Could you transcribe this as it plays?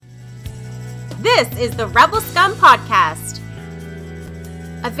This is the Rebel Scum Podcast.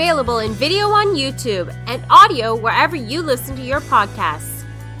 Available in video on YouTube and audio wherever you listen to your podcasts.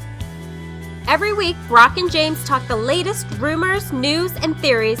 Every week, Brock and James talk the latest rumors, news, and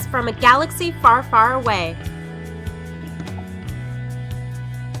theories from a galaxy far, far away.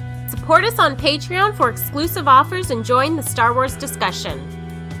 Support us on Patreon for exclusive offers and join the Star Wars discussion.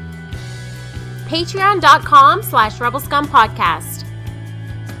 Patreon.com/RebelScumPodcast.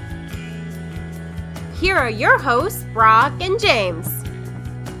 Here are your hosts, Brock and James.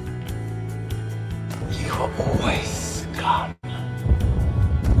 You are always scum.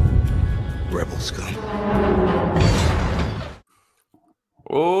 Rebel scum.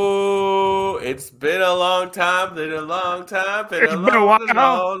 Oh, it's been a long time, been a long time, been a long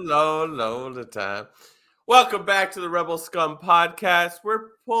time. Welcome back to the Rebel Scum Podcast. We're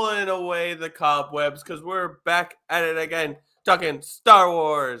pulling away the cobwebs because we're back at it again, talking Star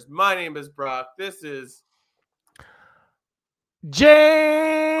Wars. My name is Brock. This is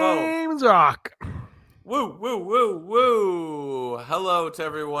James Rock. Woo, woo, woo, woo. Hello to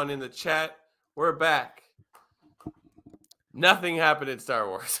everyone in the chat. We're back. Nothing happened in Star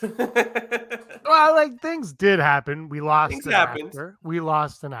Wars. Well, like things did happen. We lost Things an happened. actor. We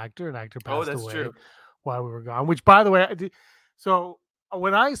lost an actor. An actor passed That's away true. while we were gone. Which, by the way, so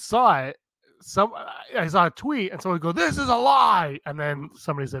when I saw it, I saw a tweet and someone would go, "This is a lie," and then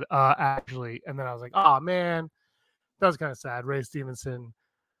somebody said, "Actually," and then I was like, "Oh man, that was kind of sad." Ray Stevenson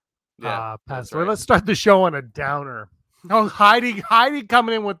passed away. right. Let's start the show on a downer. Oh, Heidi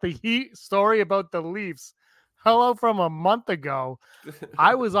coming in with the heat story about the Leafs. Hello from a month ago.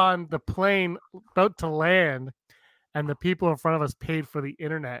 I was on the plane about to land, and the people in front of us paid for the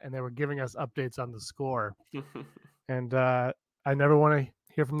internet, and they were giving us updates on the score. And I never want to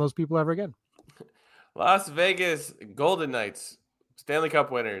hear from those people ever again. Las Vegas Golden Knights, Stanley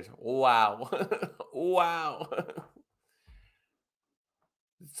Cup winners. Wow. Wow.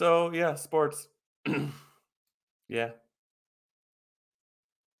 So, yeah, sports. Yeah.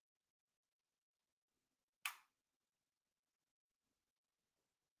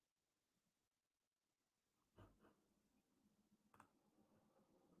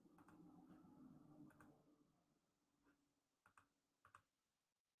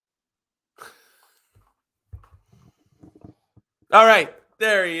 All right,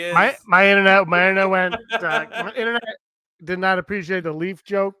 there he is. My internet went. My internet did not appreciate the Leaf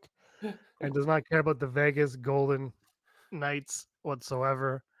joke, and does not care about the Vegas Golden Knights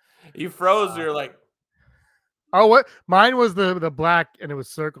whatsoever. You froze. You're like, Oh, what? Mine was the black, and it was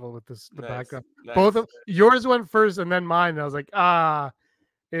circled with the nice, background. nice. Both of yours went first, and then mine. And I was like,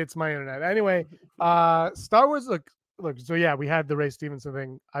 it's my internet. Anyway, Star Wars. Look. So yeah, we had the Ray Stevenson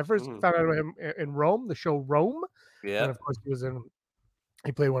thing. I first found out about him in Rome, the show Rome. Yeah. And of course,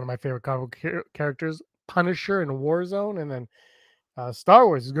 he played one of my favorite comic characters, Punisher in Warzone, and then Star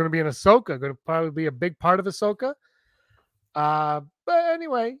Wars is going to be in Ahsoka. Going to probably be a big part of Ahsoka. But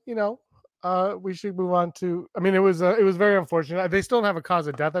anyway, we should move on to. I mean, it was very unfortunate. They still don't have a cause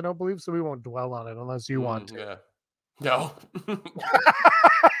of death, I don't believe, so we won't dwell on it unless you want to. Yeah. No.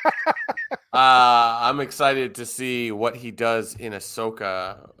 I'm excited to see what he does in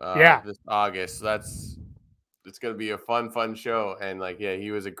Ahsoka this August. It's going to be a fun show. And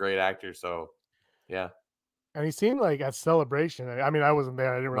he was a great actor. So, yeah. And he seemed like at Celebration. I mean, I wasn't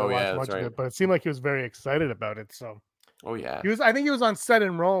there. I didn't really watch much of it, but it seemed like he was very excited about it. So, oh yeah, I think he was on set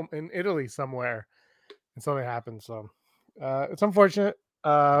in Rome, in Italy somewhere, and something happened. So, it's unfortunate.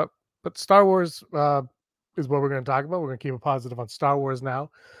 But Star Wars is what we're going to talk about. We're going to keep it positive on Star Wars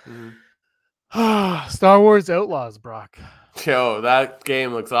now. Star Wars Outlaws, Brock. Yo, that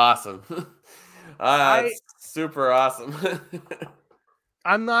game looks awesome. It's super awesome.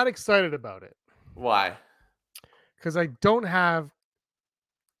 I'm not excited about it. Why? Because I don't have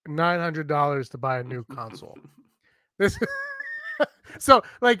 $900 to buy a new console. So,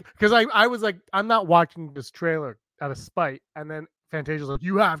 because I was like, I'm not watching this trailer out of spite, and then Fantasia's like,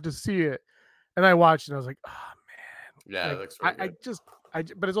 you have to see it, and I watched it, and I was like, oh man, yeah, it looks really good.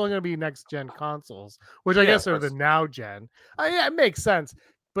 but it's only going to be next gen consoles, which I guess are the now gen. Yeah, it makes sense,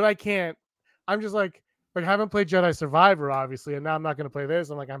 but I can't. I'm just like I haven't played Jedi Survivor, obviously, and now I'm not going to play this.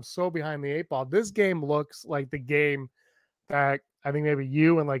 I'm so behind the eight ball. This game looks like the game that I think maybe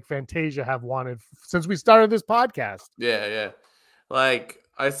you and Fantasia have wanted since we started this podcast. Yeah.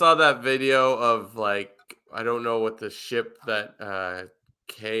 I saw that video of I don't know what the ship that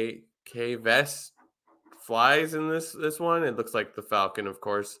K Vest flies in this one. It looks like the Falcon, of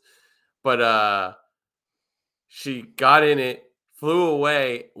course, but she got in it, flew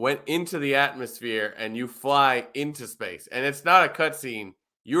away, went into the atmosphere, and you fly into space. And it's not a cutscene.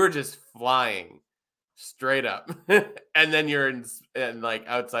 you were just flying straight up, and then you're in like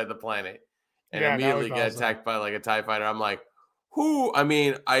outside the planet, and Yeah, that immediately was get awesome. attacked by like a TIE fighter. I'm like, who? I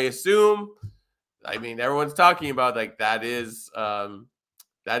mean, I assume. I mean, everyone's talking about like that is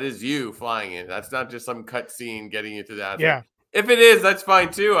you flying in. That's not just some cutscene getting you to that. Yeah. Like, if it is, that's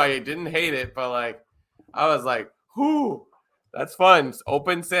fine too. I didn't hate it, but like, I was like, who? That's fun. It's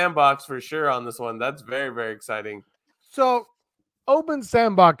open sandbox for sure on this one. That's very, very exciting. So open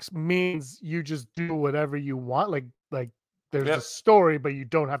sandbox means you just do whatever you want. Like there's a Yep. story, but you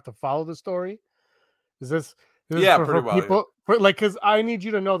don't have to follow the story. Is this Yeah, for pretty well, yeah. people? For, like, because I need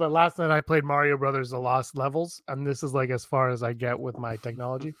you to know that last night I played Mario Brothers: The Lost Levels, and this is like as far as I get with my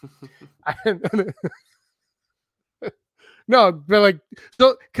technology. No, but like,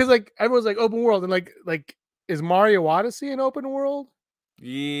 so because like everyone's like open world, and like is Mario Odyssey an open world?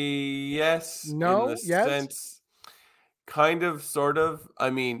 Yes, in No, the yes, sense, kind of, sort of.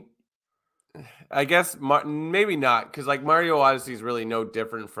 I mean, I guess maybe not, because like Mario Odyssey is really no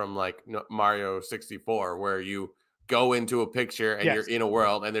different from like Mario 64, where you go into a picture and you're yes. in a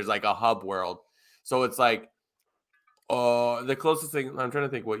world, and there's like a hub world. So it's like, the closest thing I'm trying to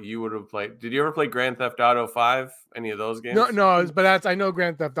think what you would have played. Did you ever play Grand Theft Auto 5? Any of those No, games? no, but that's I know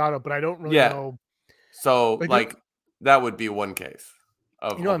Grand Theft Auto, but I don't really Yeah. know. So Like, like that would be one case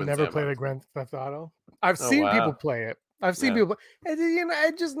of I've open never played a sandbox. Grand Theft Auto. I've Oh seen people wow. play it. I've seen Yeah. people play. And,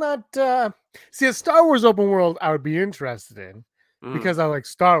 it's just not. See, a Star Wars open world, I would be interested in because I like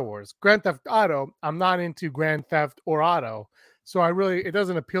Star Wars. Grand Theft Auto, I'm not into Grand Theft or Auto, so it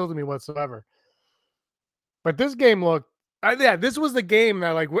doesn't appeal to me whatsoever. But this game looked, this was the game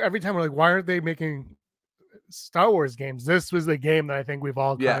that like every time we're like, why aren't they making Star Wars games? This was the game that I think we've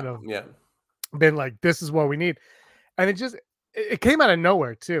all kind of been like, this is what we need, and it came out of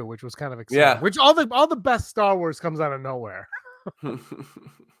nowhere too, which was kind of exciting. Yeah. Which all the best Star Wars comes out of nowhere.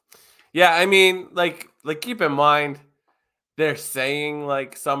 Yeah, I mean, like keep in mind they're saying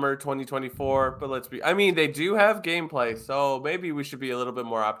like summer 2024, but I mean, they do have gameplay, so maybe we should be a little bit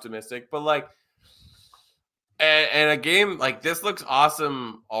more optimistic. But like, and a game like this looks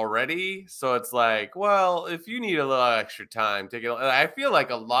awesome already, so it's like, well, if you need a little extra time, take it. I feel like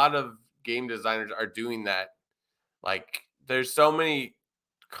a lot of game designers are doing that. Like, there's so many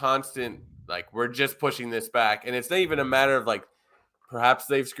constant, like, we're just pushing this back, and it's not even a matter of like perhaps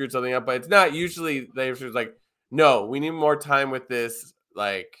they've screwed something up, but it's not usually they've like, no, we need more time with this.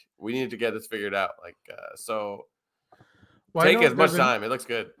 Like, we need to get this figured out. Like, so take as much time. It looks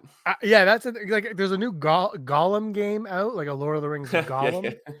good. Yeah, that's like there's a new Gollum game out, like a Lord of the Rings Gollum.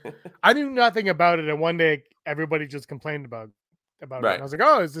 Yeah. I knew nothing about it, and one day everybody just complained about it. And I was like,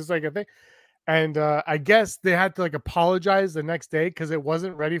 oh, is this like a thing? And I guess they had to like apologize the next day because it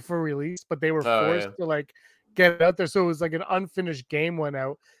wasn't ready for release, but they were forced to like get it out there. So it was like an unfinished game went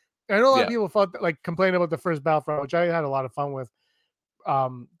out. And I know a lot of people felt like complaining about the first Battlefront, which I had a lot of fun with.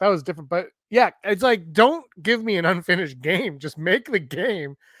 That was different, but yeah, it's like, don't give me an unfinished game, just make the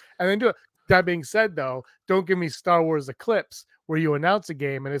game and then do it. That being said, though, don't give me Star Wars Eclipse where you announce a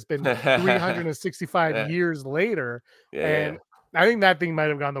game and it's been 365 years later. And I think that thing might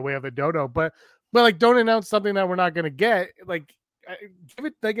have gone the way of the dodo, but like, don't announce something that we're not going to get. Like, give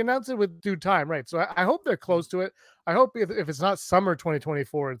it, like, announce it with due time, right? So I hope they're close to it. I hope if it's not summer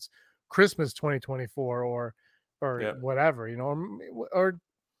 2024, it's Christmas 2024 or whatever, or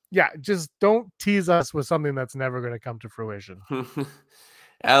just don't tease us with something that's never going to come to fruition.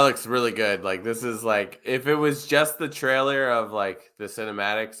 That looks really good. Like, this is like, if it was just the trailer of like the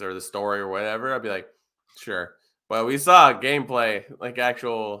cinematics or the story or whatever, I'd be like, sure. But we saw gameplay, like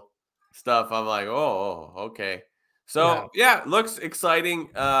actual stuff. I'm like, oh, okay. So yeah, looks exciting.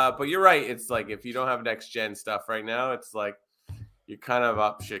 But you're right. It's like, if you don't have next gen stuff right now, it's like you're kind of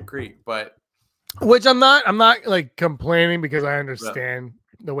up shit creek. But which I'm not like complaining because I understand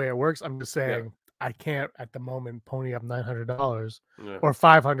the way it works. I'm just saying I can't at the moment pony up $900 or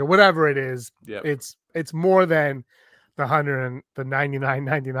 $500, whatever it is. It's more than the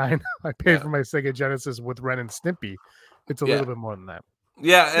 $99.99 I paid for my Sega Genesis with Ren and Stimpy. It's a little bit more than that.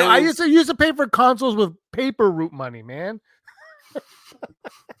 Yeah, no, I used to pay for consoles with paper route money, man.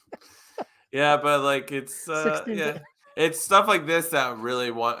 Yeah, but like it's it's stuff like this that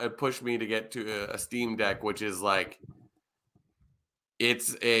really push me to get to a Steam Deck, which is like,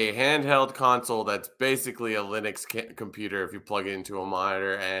 it's a handheld console that's basically a Linux computer if you plug it into a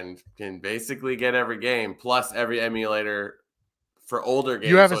monitor, and can basically get every game plus every emulator for older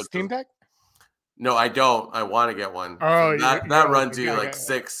games. You have a Steam Deck? No, I don't. I want to get one. Oh, that runs you like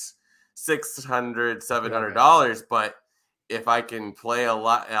 $600, $700. But if I can play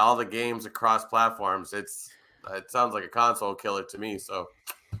all the games across platforms, it sounds like a console killer to me. So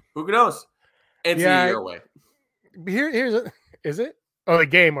Who knows? It's a year away. Is it? Oh, the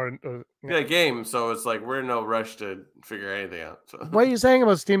game or Yeah, game. So it's like we're in no rush to figure anything out. So. What you're saying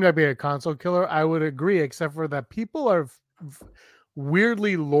about Steam Deck being a console killer, I would agree, except for that people are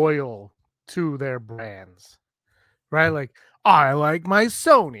weirdly loyal to their brands, right? Like, I like my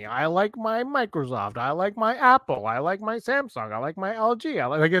Sony, I like my Microsoft, I like my Apple, I like my Samsung, I like my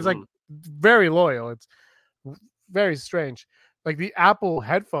LG. It's like very loyal. It's very strange. Like the Apple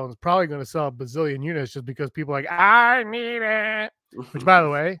headphones probably going to sell a bazillion units just because people are like, I need it. Which, by the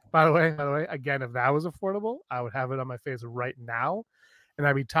way, again, if that was affordable, I would have it on my face right now, and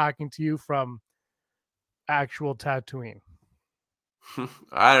I'd be talking to you from actual Tatooine.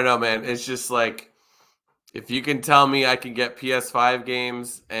 I don't know, man. It's just like if you can tell me I can get PS5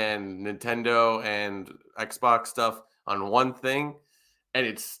 games and Nintendo and Xbox stuff on one thing, and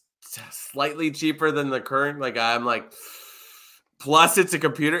it's slightly cheaper than the current, like I'm like. Plus, it's a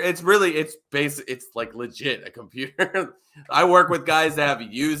computer. It's basic. It's like legit a computer. I work with guys that have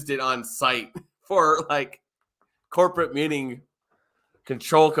used it on site for like corporate meeting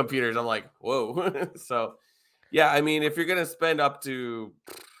control computers. I'm like, whoa. So, yeah, I mean, if you're gonna spend up to,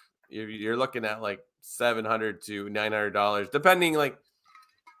 you're looking at like $700 to $900, depending, like,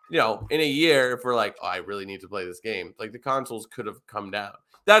 in a year. If we're like, oh, I really need to play this game, like the consoles could have come down.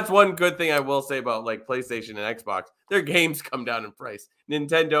 That's one good thing I will say about like PlayStation and Xbox. Their games come down in price.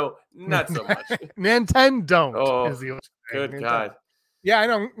 Nintendo, not so much. Nintendo is the good God. Yeah, I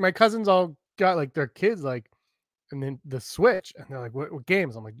know. My cousins all got like their kids and then the Switch, and they're like, what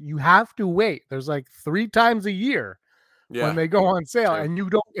games? I'm like, you have to wait. There's like 3 times a year when they go on sale, and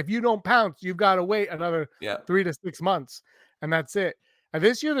if you don't pounce, you've got to wait another 3 to 6 months, and that's it. And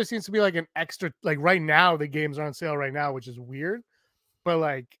this year there seems to be like an extra, like right now the games are on sale right now, which is weird. But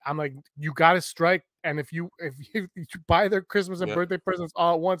like, I'm like, you got to strike. And if you buy their Christmas and birthday presents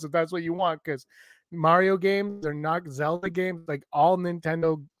all at once, if that's what you want, because Mario games, they're not Zelda games, like all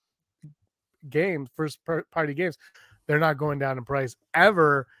Nintendo games, first party games, they're not going down in price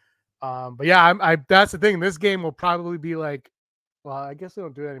ever. But yeah, I that's the thing. This game will probably be like, well, I guess they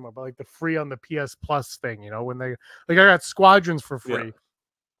don't do it anymore, but like the free on the PS Plus thing, when they like, I got Squadrons for free.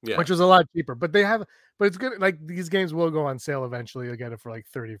 Yeah. Which was a lot cheaper, but it's good. Like these games will go on sale eventually. You'll get it for like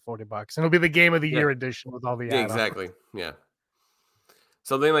 $30, $40, and it'll be the game of the year edition with all the add-ons. Exactly. Yeah.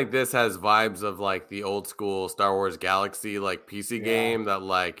 Something like this has vibes of like the old school Star Wars Galaxy like PC game that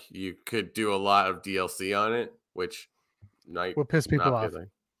like you could do a lot of DLC on it, which will piss people off.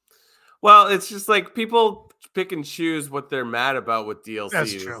 Well, it's just like people pick and choose what they're mad about with DLC.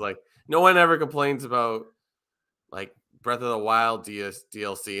 That's true. It's like no one ever complains about like Breath of the Wild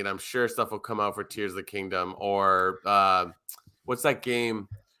DLC, and I'm sure stuff will come out for Tears of the Kingdom or what's that game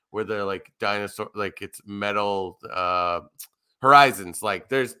where they're like dinosaur, like it's Metal Horizons. Like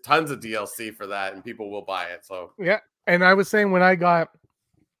there's tons of DLC for that, and people will buy it. So yeah, and I was saying when I got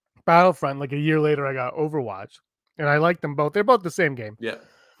Battlefront, like a year later, I got Overwatch, and I like them both. They're both the same game. Yeah.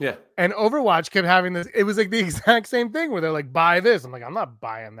 Yeah. And Overwatch kept having this. It was like the exact same thing where they're like, buy this. I'm like, I'm not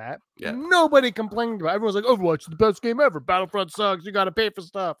buying that. Yeah. Nobody complained about it. Everyone's like, Overwatch is the best game ever. Battlefront sucks. You got to pay for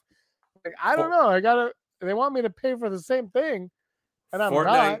stuff. Like, I don't know. They want me to pay for the same thing. And I'm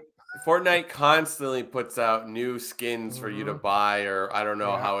not. Fortnite constantly puts out new skins for you to buy, or I don't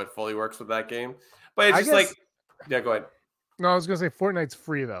know how it fully works with that game. But it's just like, go ahead. No, I was going to say Fortnite's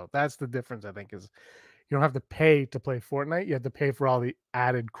free, though. That's the difference, I think, is you don't have to pay to play Fortnite. You have to pay for all the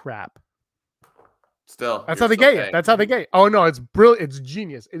added crap. Still, that's how they get you. That's how they get you. Oh no, it's brilliant. It's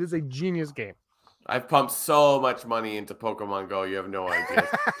genius. It is a genius game. I've pumped so much money into Pokemon Go. You have no idea.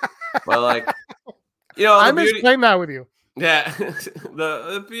 But like, I miss playing that with you. Yeah,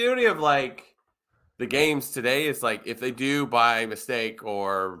 the beauty of like the games today is like if they do by mistake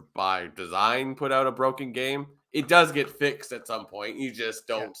or by design put out a broken game, it does get fixed at some point. You just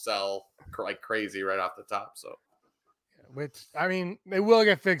don't sell like crazy right off the top. So, which I mean, they will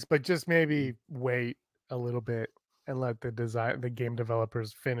get fixed, but just maybe wait a little bit and let the game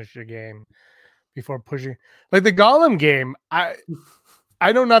developers finish your game before pushing. Like the Gollum game, I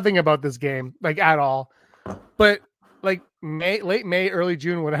know nothing about this game like at all, but like late May, early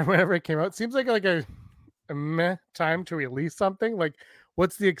June, whenever it came out, seems like a meh time to release something. Like,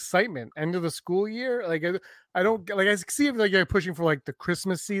 what's the excitement? End of the school year? Like, I don't like. I see if like you're pushing for like the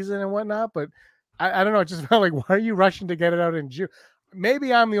Christmas season and whatnot, but I don't know. It just felt like, why are you rushing to get it out in June?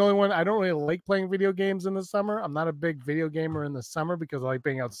 Maybe I'm the only one. I don't really like playing video games in the summer. I'm not a big video gamer in the summer because I like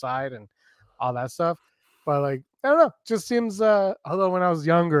being outside and all that stuff. But like, I don't know. It just seems. Although when I was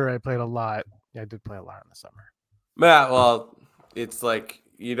younger, I played a lot. Yeah, I did play a lot in the summer. Yeah, well, it's like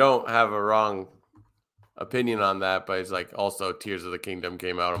you don't have a wrong opinion on that, but it's like also Tears of the Kingdom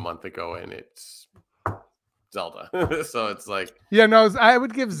came out a month ago and it's Zelda. So it's like, yeah, no, I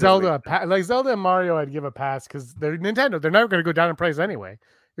would give doesn't Zelda make a pass. Like Zelda and Mario, I'd give a pass because they're Nintendo. They're never going to go down in price anyway.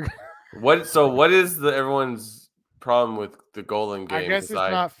 what is everyone's problem with the Golden I game? guess it's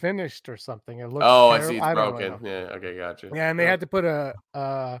I not finished or something. It looks Oh, I terrible. see, it's I don't really broken. know. Yeah, okay, gotcha. Yeah, and they had to put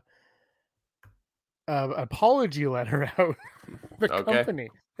a apology letter out. The Okay. company.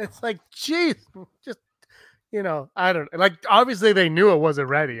 It's like, geez, just I don't like. Obviously, they knew it wasn't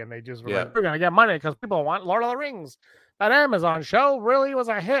ready, and they just were Yeah. like, "We're gonna get money because people want Lord of the Rings." That Amazon show really was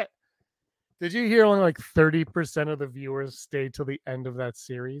a hit. Did you hear only like 30% of the viewers stayed till the end of that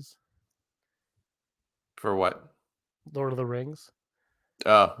series? For what? Lord of the Rings.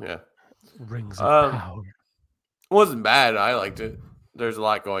 Oh, yeah. Rings of Power. It wasn't bad. I liked it. There's a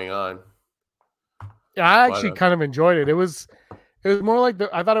lot going on. Yeah, I actually kind of enjoyed it. It was more like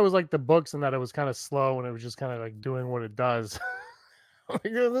I thought it was like the books and that it was kind of slow and it was just kind of like doing what it does. Like,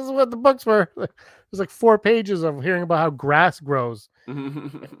 this is what the books were. There's like 4 pages of hearing about how grass grows.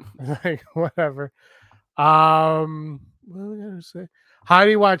 Like whatever. What was I gonna say?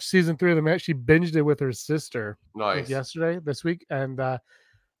 Heidi watched season 3 of the match. She binged it with her sister Nice. this week, and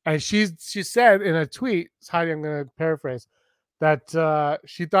she said in a tweet, Heidi, I'm gonna paraphrase, that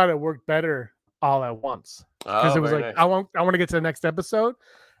she thought it worked better all at once because it was like, nice. I want to get to the next episode.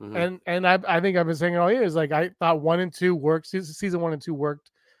 Mhm. And I think I've been saying it all year is like I thought 1 and 2 worked. Season 1 and 2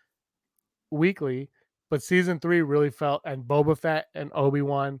 worked weekly, but season 3 really felt, and Boba Fett and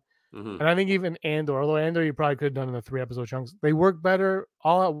Obi-Wan, and I think even Andor, although Andor you probably could have done in the 3 episode chunks, they work better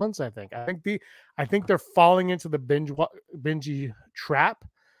all at once. I think they're falling into the bingey trap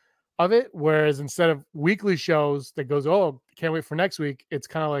of it, whereas instead of weekly shows that goes, oh, can't wait for next week, it's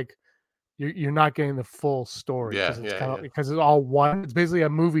kind of like you're not getting the full story because it's all one. It's basically a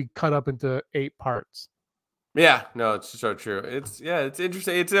movie cut up into 8 parts. Yeah, no, it's so true. It's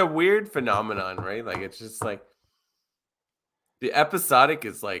interesting. It's a weird phenomenon, right? Like it's just like the episodic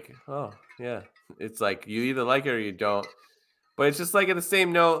is like, oh yeah, it's like you either like it or you don't. But it's just like at the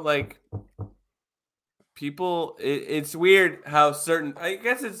same note, like people, it's weird how certain. I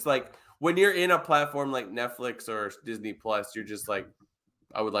guess it's like when you're in a platform like Netflix or Disney Plus, you're just like,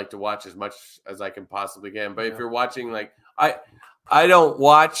 I would like to watch as much as I can possibly can. But if you're watching, like I don't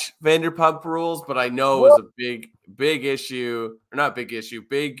watch Vanderpump Rules, but I know it was a big issue, or not big issue,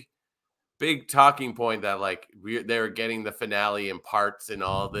 big talking point that like they were getting the finale in parts and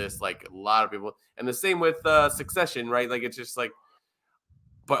all this, like a lot of people, and the same with Succession, right? Like it's just like,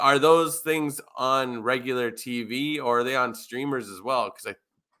 but are those things on regular TV or are they on streamers as well? Because I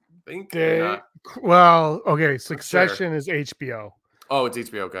think they're not. Well, okay, Succession is HBO. Oh, it's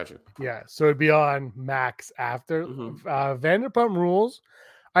HBO. Gotcha. Yeah, so it'd be on Max after. Vanderpump Rules.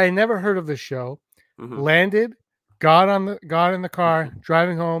 I had never heard of the show. Landed, got in the car,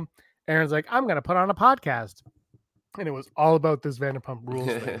 driving home. Aaron's like, I'm gonna put on a podcast, and it was all about this Vanderpump Rules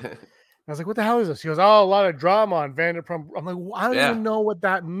thing. I was like, what the hell is this? She goes, oh, a lot of drama on Vanderpump. I'm like, well, I don't even know what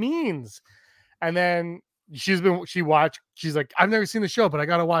that means. And then she's like, I've never seen the show, but I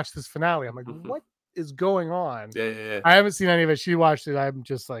gotta watch this finale. I'm like, what is going on? Yeah. I haven't seen any of it. She watched it. I'm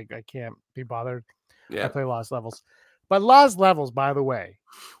just like, I can't be bothered. Yeah. I play Lost Levels. But Lost Levels, by the way,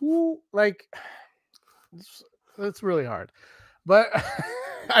 like it's really hard. But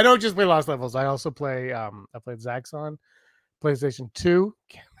I don't just play Lost Levels. I also play I played Zaxxon, PlayStation 2.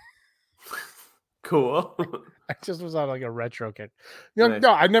 Cool. I just was on like a retro kick. No,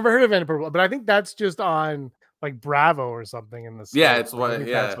 I've never heard of Vanderpump, but I think that's just on like Bravo or something in the States. Yeah, it's one.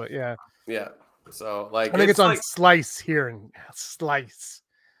 Yeah. So like, I think it's on like, Slice here and Slice.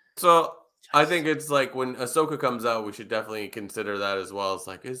 So I think it's like when Ahsoka comes out, we should definitely consider that as well. It's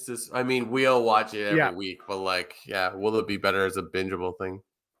like, is this? I mean, we'll watch it every week, but like, will it be better as a bingeable thing?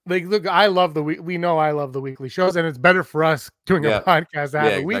 Like, look, I love we know I love the weekly shows, and it's better for us doing a podcast to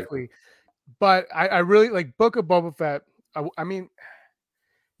have a weekly. But I really like Book of Boba Fett. I mean,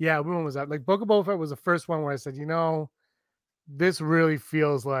 when was that? Like Book of Boba Fett was the first one where I said, this really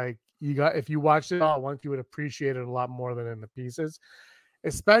feels like if you watched it all at once, you would appreciate it a lot more than in the pieces.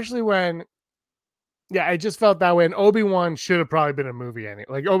 Especially when, it just felt that way. And Obi-Wan should have probably been a movie.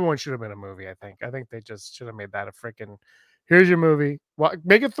 Like Obi-Wan should have been a movie. I think they just should have made that a freaking. Here's your movie. Well,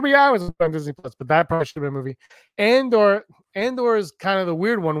 make it 3 hours on Disney Plus, but that probably should have been a movie. Andor is kind of the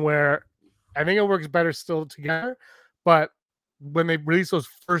weird one where I think it works better still together. But when they released those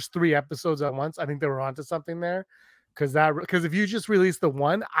first 3 episodes at once, I think they were onto something there. Because if you just release the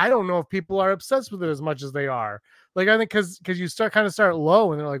one, I don't know if people are obsessed with it as much as they are. Like I think because you start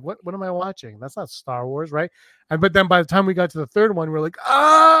low and they're like, what am I watching? That's not Star Wars, right? But then by the time we got to the third one, we're like,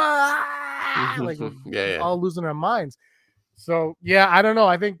 like we're yeah. all losing our minds. So yeah, I don't know.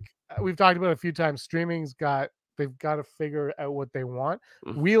 I think we've talked about it a few times. They've got to figure out what they want.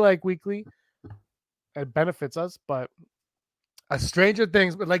 We like weekly. It benefits us, but a Stranger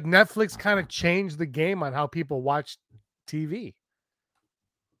Things, but like Netflix kind of changed the game on how people watch TV.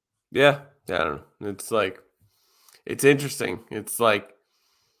 Yeah, I don't know. It's like, it's interesting. It's like,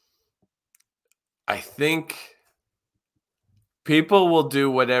 I think people will do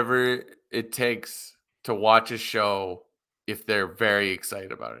whatever it takes to watch a show if they're very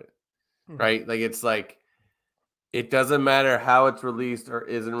excited about it, right? Like, it's like, it doesn't matter how it's released or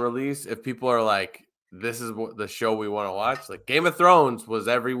isn't released. If people are like, this is what the show we want to watch, like Game of Thrones was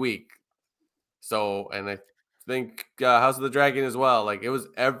every week. So, and I think House of the Dragon as well. Like, it was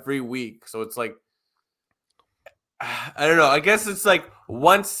every week. So it's like, I don't know. I guess it's like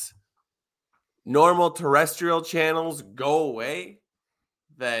once normal terrestrial channels go away,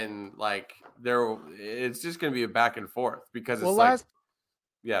 then like it's just going to be a back and forth because it's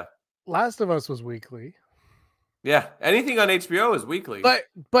Last of Us was weekly. Yeah, anything on HBO is weekly.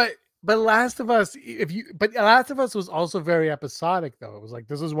 But Last of Us, Last of Us was also very episodic though. It was like,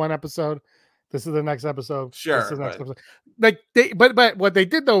 this is one episode, this is the next episode, sure, this is the next episode. Like but what they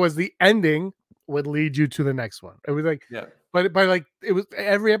did though was the ending would lead you to the next one. It was like, but like it was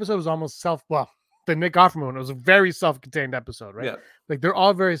every episode was almost the Nick Offerman one, it was a very self-contained episode, right? Yeah, like they're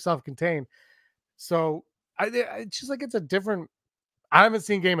all very self-contained. So it's just like, it's a different. I haven't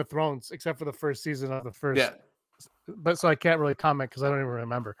seen Game of Thrones except for the first season of the first. Yeah. But so I can't really comment because I don't even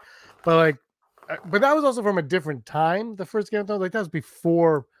remember. But that was also from a different time. The first Game of Thrones, like that was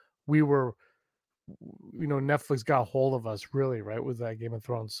before we were, Netflix got a hold of us, really, right? With that Game of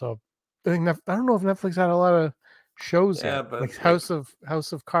Thrones. So I think I don't know if Netflix had a lot of shows yet, but like House of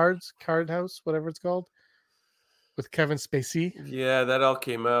Cards, Card House, whatever it's called, with Kevin Spacey. Yeah, that all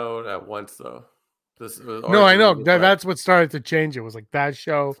came out at once though. No, I know that's what started to change. It was like that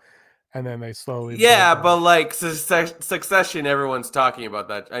show. And then they slowly. Yeah, but like Succession, everyone's talking about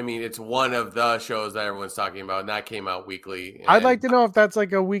that. I mean, it's one of the shows that everyone's talking about, and that came out weekly. I'd like to know if that's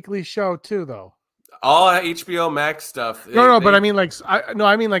like a weekly show too, though. All HBO Max stuff. But I mean, like,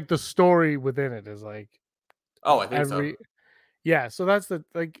 I mean, like the story within it is like. Oh, I think so. Yeah, so that's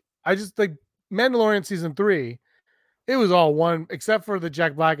I just like Mandalorian season 3. It was all one, except for the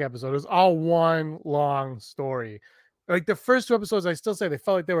Jack Black episode. It was all one long story. Like the first 2 episodes, I still say they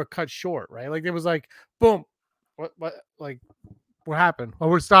felt like they were cut short, right? Like it was like, boom, what happened? Well,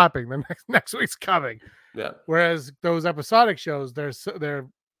 we're stopping. The next week's coming. Yeah. Whereas those episodic shows, they're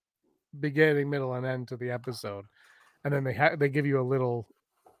beginning, middle, and end to the episode, and then they give you a little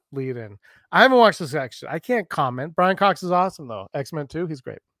lead in. I haven't watched this section. I can't comment. Brian Cox is awesome though. X-Men 2, he's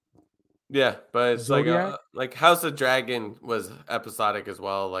great. Yeah, but it's Zodiac? like House of Dragon was episodic as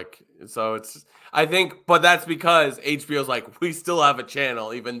well. Like, so it's, I think, but that's because HBO's like, we still have a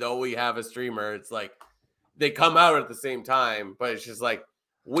channel, even though we have a streamer. It's like they come out at the same time, but it's just like,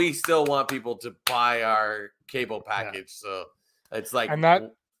 we still want people to buy our cable package. Yeah. So it's like, and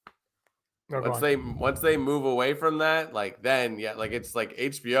that once they move away from that, like then, yeah, like it's like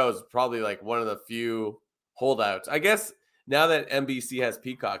HBO is probably like one of the few holdouts, I guess. Now that NBC has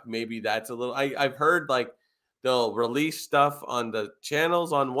Peacock, maybe that's a little. I've heard like they'll release stuff on the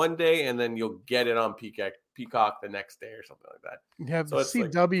channels on one day, and then you'll get it on Peacock the next day or something like that. Yeah, so the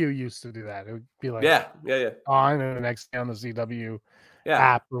CW used to do that. It would be like on and the next day on the CW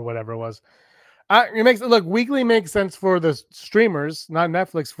app or whatever it was. Weekly makes sense for the streamers, not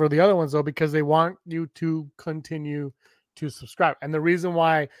Netflix. For the other ones though, because they want you to continue to subscribe, and the reason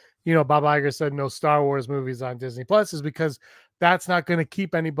why. Bob Iger said no Star Wars movies on Disney Plus is because that's not going to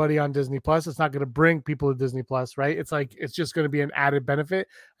keep anybody on Disney Plus. It's not going to bring people to Disney Plus, right? It's like, it's just going to be an added benefit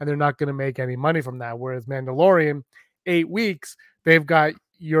and they're not going to make any money from that. Whereas Mandalorian, 8 weeks, they've got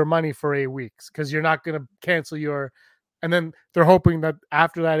your money for 8 weeks because you're not going to cancel and then they're hoping that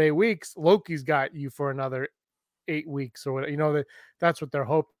after that 8 weeks, Loki's got you for another 8 weeks or whatever. That's what they're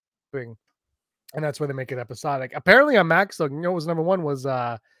hoping. And that's why they make it episodic. Apparently on Max, though, what was number one was,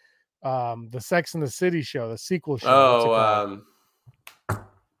 the Sex and the City show, the sequel show.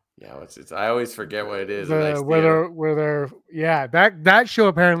 What's it? I always forget what it is. That show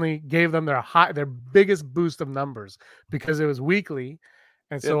apparently gave them their biggest boost of numbers because it was weekly,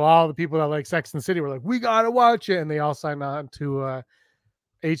 and so all the people that like Sex and the City were like, we gotta watch it, and they all signed on to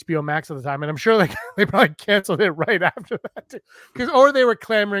HBO Max at the time, and I'm sure they probably canceled it right after that too, or they were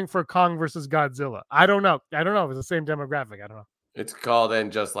clamoring for Kong versus Godzilla. I don't know. It was the same demographic. I don't know. It's called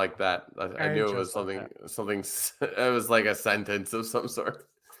And Just Like That. I knew it was something. It was like a sentence of some sort.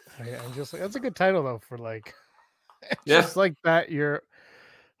 Yeah, and just that's a good title though for like, just like that.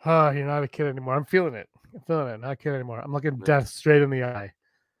 Oh, you're not a kid anymore. I'm feeling it. Not a kid anymore. I'm looking death straight in the eye.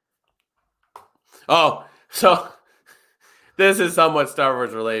 Oh, so this is somewhat Star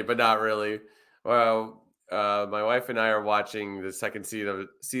Wars related, but not really. Well, my wife and I are watching the second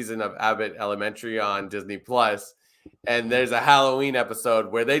season of Abbott Elementary on Disney Plus, and there's a Halloween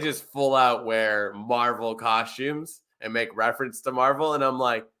episode where they just full out wear Marvel costumes and make reference to Marvel, and I'm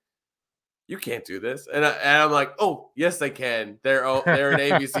like, you can't do this, and I'm like, oh yes, they can. They're an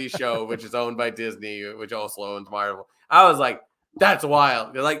ABC show which is owned by Disney, which also owns Marvel. I was like, that's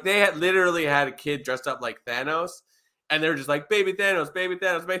wild. Like they had literally had a kid dressed up like Thanos. And they're just like, baby Thanos, baby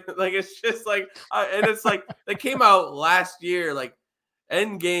Thanos, baby. Like, it's just like, and it's like, they came out last year. Like,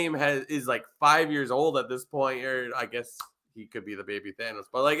 Endgame is like 5 years old at this point. Or I guess he could be the baby Thanos.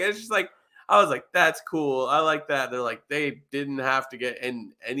 But like, it's just like, I was like, that's cool. I like that. They're like, they didn't have to get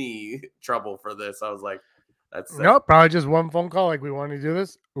in any trouble for this. I was like, that's nope, probably just one phone call. Like, we want to do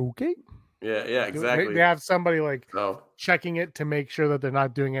this. Okay. Yeah, exactly. They have somebody like So checking it to make sure that they're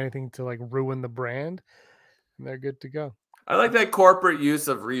not doing anything to like ruin the brand. And they're good to go. I like that corporate use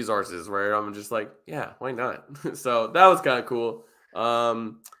of resources where I'm just like, yeah, why not? So that was kind of cool.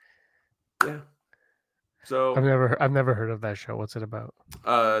 Yeah. So I've never heard of that show. What's it about?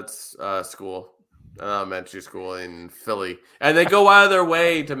 It's school, elementary school in Philly, and they go out of their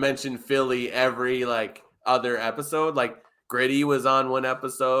way to mention Philly every like other episode. Like Gritty was on one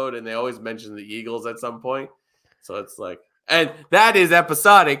episode, and they always mention the Eagles at some point. So it's like, and that is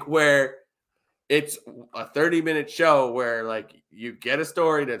episodic where it's a 30-minute show where like you get a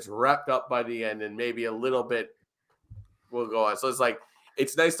story that's wrapped up by the end, and maybe a little bit will go on. So it's like,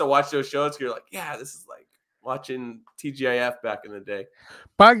 it's nice to watch those shows. You're like, yeah, this is like watching TGIF back in the day.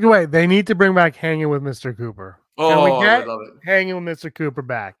 By the way, they need to bring back Hanging with Mr. Cooper. Oh, Can we get I love it. Hanging with Mr. Cooper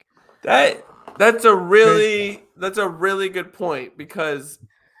back? That's a really good point, because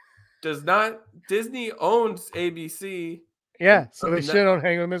Disney owns ABC. Yeah, so they should own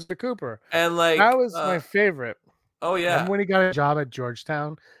Hanging with Mr. Cooper. And like that was my favorite. Oh yeah. Remember when he got a job at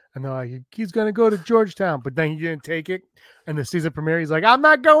Georgetown? And they're like, he's gonna go to Georgetown, but then he didn't take it. And the season premiere, he's like, I'm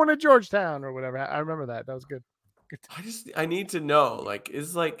not going to Georgetown or whatever. I remember that. That was good. I need to know, like,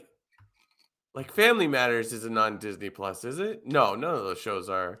 is like Family Matters isn't on Disney Plus, is it? No, none of those shows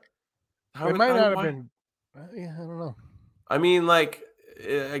are. It might not have been. Yeah, I don't know. I mean, like,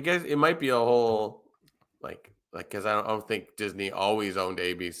 I guess it might be a whole like because I don't think Disney always owned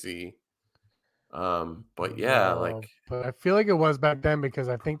ABC. But yeah, but I feel like it was back then, because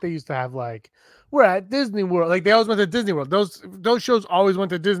I think they used to have like, we're at Disney World. Like they always went to Disney World. Those shows always went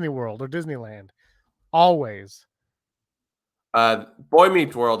to Disney World or Disneyland. Always. Boy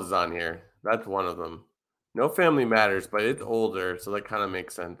Meets World is on here. That's one of them. No Family Matters, but it's older, so that kind of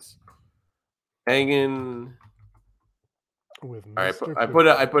makes sense. Hanging with Mr.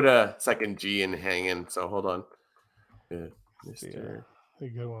 I put a second G in Hanging, so hold on. Yeah, Mr. A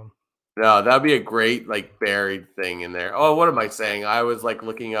good one. No, that'd be a great like buried thing in there. Oh, what am I saying? I was like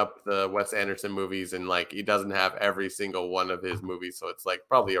looking up the Wes Anderson movies, and like he doesn't have every single one of his movies, so it's like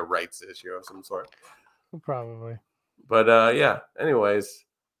probably a rights issue of some sort. Probably. But yeah. Anyways,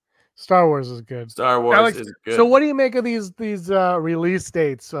 Star Wars is good. Star Wars is good. So, what do you make of these release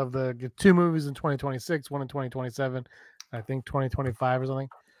dates of the 2 movies in 2026, one in 2027, I think 2025 or something?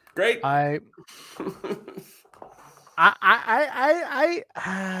 Great. Brock.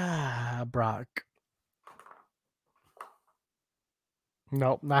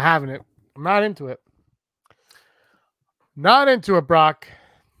 Nope, not having it. I'm not into it. Not into it, Brock.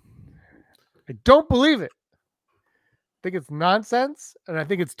 I don't believe it. I think it's nonsense, and I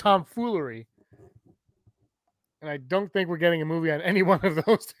think it's tomfoolery. And I don't think we're getting a movie on any one of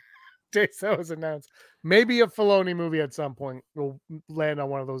those dates that was announced. Maybe a Filoni movie at some point will land on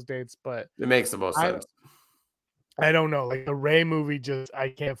one of those dates, but it makes the most sense. I don't know. Like the Ray movie, I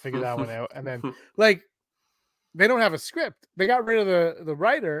can't figure that one out. And then like they don't have a script. They got rid of the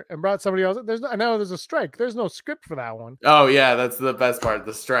writer and brought somebody else. I know there's a strike. There's no script for that one. Oh yeah, that's the best part.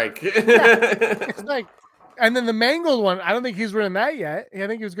 The strike. It's like, and then the Mangled one. I don't think he's written that yet. I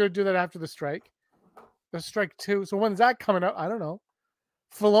think he was going to do that after the strike. The strike 2. So when's that coming up? I don't know.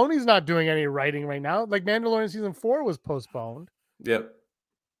 Filoni's not doing any writing right now. Like Mandalorian season 4 was postponed. Yep.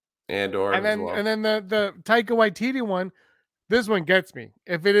 And then the Taika Waititi one. This one gets me.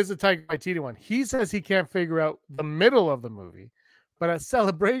 If it is a Taika Waititi one, he says he can't figure out the middle of the movie. But at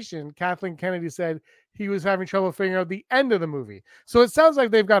Celebration, Kathleen Kennedy said he was having trouble figuring out the end of the movie. So it sounds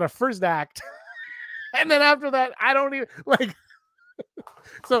like they've got a first act. And then after that, I don't even like.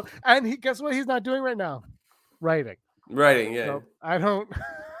 So, and guess what he's not doing right now? Writing. Yeah. So I don't.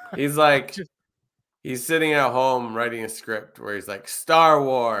 He's like, He's sitting at home writing a script where he's like, Star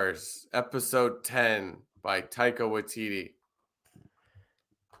Wars Episode 10 by Taika Waititi.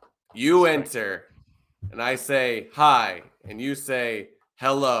 You enter, and I say hi, and you say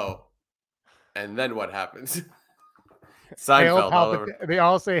hello, and then what happens? Hail Seinfeld, all over. Palpatine. They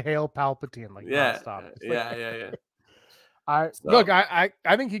all say Hail Palpatine like Yeah, nonstop. It's yeah.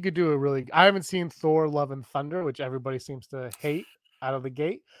 I think he could do a really. I haven't seen Thor: Love and Thunder, which everybody seems to hate out of the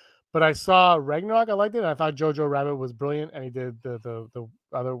gate, but I saw Ragnarok. I liked it. And I thought Jojo Rabbit was brilliant, and he did the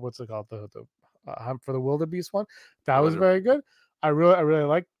other, what's it called, the Hunt for the Wildebeest one. That was very good. I really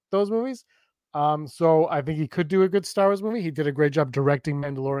like those movies. So I think he could do a good Star Wars movie. He did a great job directing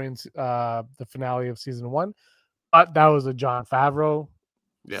Mandalorian's the finale of season 1, but that was a Jon Favreau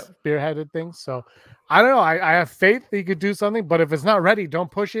spearheaded thing. So I don't know. I have faith that he could do something, but if it's not ready, don't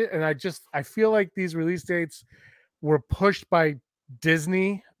push it. And I feel like these release dates were pushed by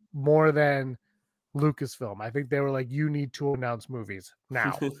Disney more than Lucasfilm. I think they were like, you need to announce movies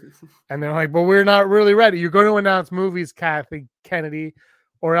now. And they're like, but we're not really ready. You're going to announce movies, Kathy Kennedy,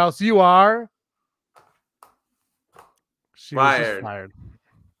 or else you are fired.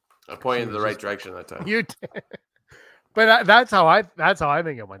 I pointed in the right direction that time. You did. But that's how I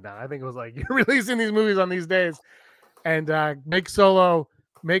think it went down. I think it was like, you're releasing these movies on these days, and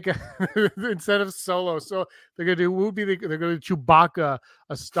make instead of Solo. So they're gonna do they're gonna do Chewbacca,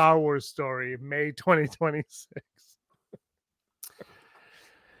 a Star Wars story, May 2026.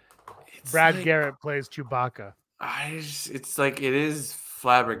 Brad Garrett plays Chewbacca. It's like, it is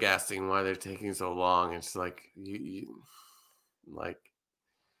flabbergasting why they're taking so long. It's like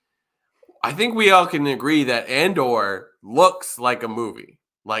I think we all can agree that Andor looks like a movie.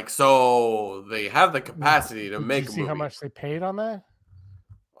 Like, so they have the capacity to make a movie. See how much they paid on that?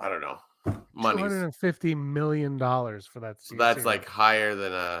 I don't know. Money. $250 million for that. So that's like higher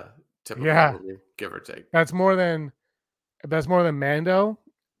than a typical movie, give or take. That's more than Mando.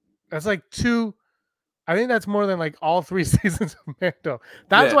 That's like I think that's more than like all 3 seasons of Mando.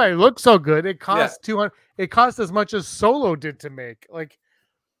 That's why it looks so good. It cost $200. It cost as much as Solo did to make, like,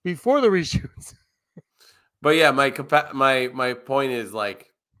 before the reshoots. But yeah, my point is,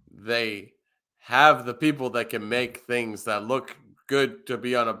 like, they have the people that can make things that look good to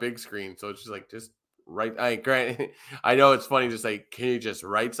be on a big screen. So it's just like, just write. I know it's funny to say, can you just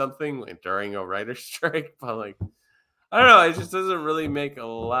write something during a writer's strike? But like, I don't know. It just doesn't really make a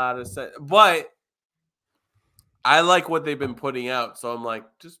lot of sense. But I like what they've been putting out, so I'm like,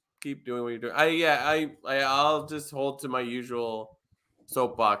 just keep doing what you're doing. I'll just hold to my usual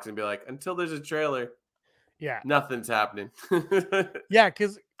soapbox and be like, until there's a trailer, nothing's happening.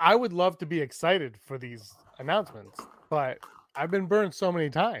 Because I would love to be excited for these announcements, but I've been burned so many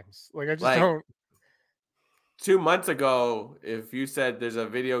times. Like, I just don't. 2 months ago, if you said there's a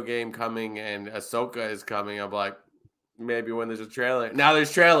video game coming and Ahsoka is coming, I'm like, maybe when there's a trailer. Now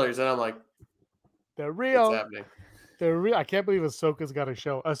there's trailers, and I'm like, they're real. What's happening? They're real. I can't believe Ahsoka's got a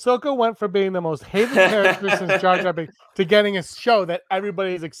show. Ahsoka went from being the most hated character since Jar Jar Binks to getting a show that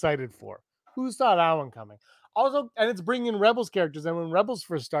everybody is excited for. Who saw that one coming? Also, and it's bringing Rebels characters. And when Rebels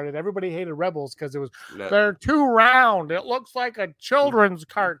first started, everybody hated Rebels because it was they're too round. It looks like a children's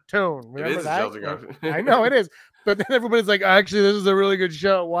cartoon. Remember it is that? a children's cartoon. I know it is. But then everybody's like, actually, this is a really good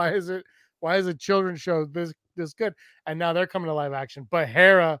show. Why is a children's show this good? And now they're coming to live action. But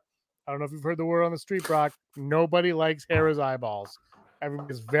Hera, I don't know if you've heard the word on the street, Brock. Nobody likes Hera's eyeballs.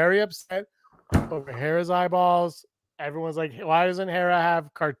 Everybody's very upset over Hera's eyeballs. Everyone's like, why doesn't Hera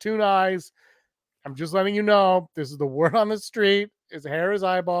have cartoon eyes? I'm just letting you know, this is the word on the street, is Hera's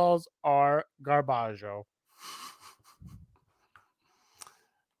eyeballs are garbaggio.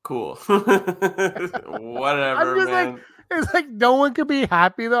 Cool. Whatever, man. Like, it's like no one could be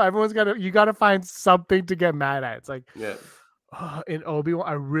happy, though. You got to find something to get mad at. It's like, in Obi-Wan,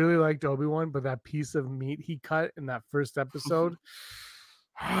 I really liked Obi-Wan, but that piece of meat he cut in that first episode,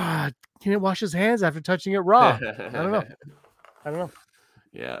 he didn't wash his hands after touching it raw. I don't know.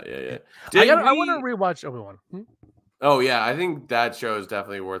 Yeah. I want to rewatch Obi-Wan. Oh yeah, I think that show is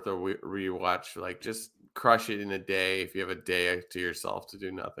definitely worth a rewatch. Like, just crush it in a day if you have a day to yourself to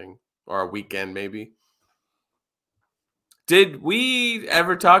do nothing, or a weekend maybe. Did we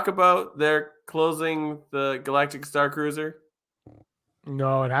ever talk about their closing the Galactic Star Cruiser?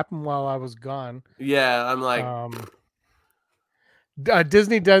 No, it happened while I was gone. Yeah, I'm like,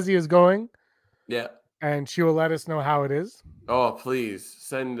 Disney Desi is going. Yeah. And she will let us know how it is. Oh, please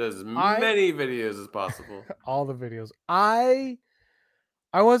send as many videos as possible. All the videos. I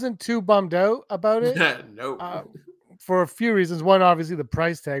wasn't too bummed out about it. Nope. For a few reasons. One, obviously the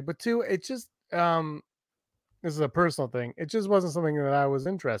price tag, but two, it just this is a personal thing. It just wasn't something that I was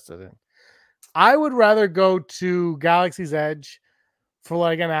interested in. I would rather go to Galaxy's Edge for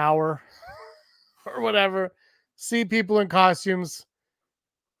like an hour or whatever, see people in costumes,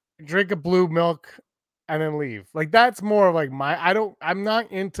 drink a blue milk, and then leave. Like that's more of like I'm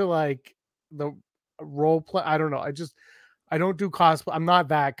not into like the role play. I don't know. I don't do cosplay. I'm not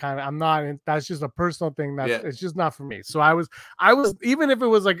that kind of. I'm not. That's just a personal thing. Yeah. It's just not for me. So I was even if it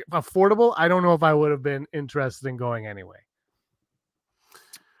was like affordable, I don't know if I would have been interested in going anyway.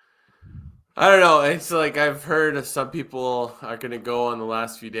 I don't know. It's like I've heard of some people are going to go on the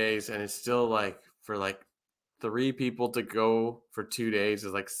last few days, and it's still like for like 3 people to go for 2 days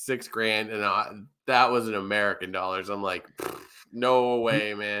is like $6,000, and that was in American dollars. I'm like, no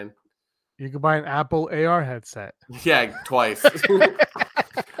way, man. You could buy an Apple AR headset. Yeah, twice.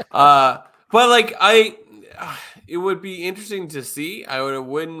 But like it would be interesting to see.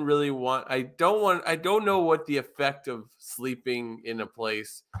 Wouldn't really want. I don't know what the effect of sleeping in a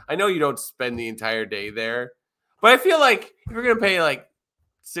place. I know you don't spend the entire day there, but I feel like if you're gonna pay like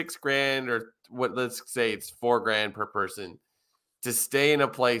 $6,000 or what, let's say it's $4,000 per person to stay in a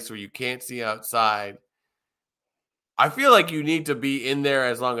place where you can't see outside. I feel like you need to be in there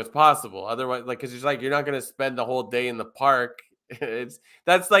as long as possible. Otherwise, like, because it's like you're not going to spend the whole day in the park.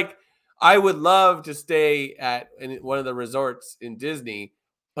 That's like I would love to stay in one of the resorts in Disney,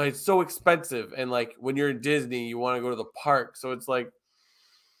 but it's so expensive. And like when you're in Disney, you want to go to the park, so it's like,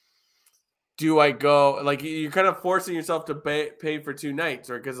 do I go? Like you're kind of forcing yourself to pay for 2 nights,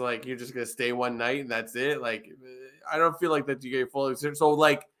 or because like you're just going to stay one night and that's it. Like I don't feel like that you get fully. So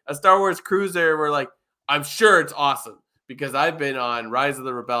like a Star Wars cruiser, where like, I'm sure it's awesome because I've been on Rise of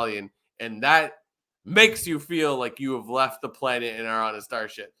the Rebellion, and that makes you feel like you have left the planet and are on a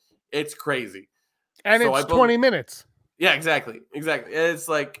starship. It's crazy. And so it's 20 minutes. Yeah, exactly. It's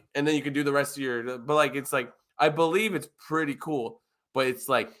like, and then you can do the rest of but like, it's like, I believe it's pretty cool, but it's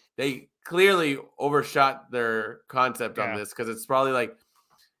like, they clearly overshot their concept on this, because it's probably like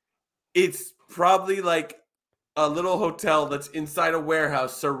a little hotel that's inside a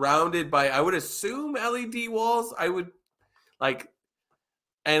warehouse surrounded by, I would assume, LED walls. I would like,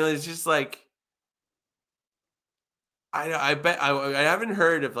 and it's just like, I bet I haven't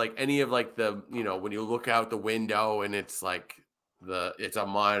heard of like any of like the, when you look out the window and it's like it's a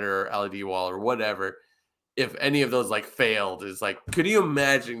monitor LED wall or whatever. If any of those like failed, is like, could you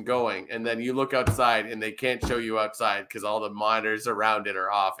imagine going and then you look outside and they can't show you outside because all the monitors around it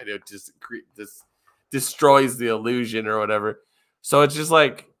are off, and it just destroys the illusion or whatever. So it's just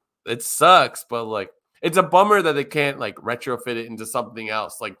like, it sucks, but like, it's a bummer that they can't like retrofit it into something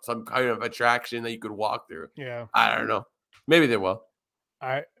else, like some kind of attraction that you could walk through. Yeah. I don't know. Maybe they will.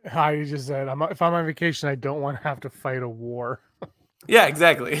 I just said, if I'm on vacation, I don't want to have to fight a war. Yeah,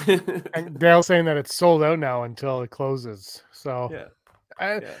 exactly. And Dale's saying that it's sold out now until it closes. So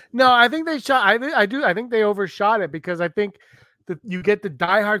yeah. No, I think they shot. I think they overshot it, because I think that you get the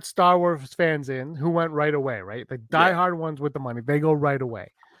diehard Star Wars fans in who went right away, right? The diehard ones with the money, they go right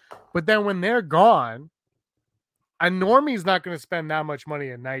away. But then when they're gone, a normie's not going to spend that much money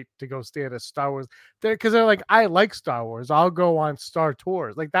a night to go stay at a Star Wars, because they're like, I like Star Wars, I'll go on Star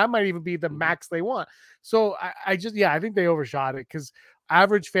Tours. Like that might even be the max they want. So I think they overshot it, because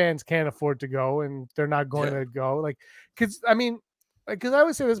average fans can't afford to go, and they're not going to go. Like, because I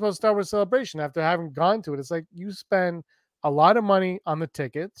always say this about Star Wars Celebration after having gone to it. It's like, you spend a lot of money on the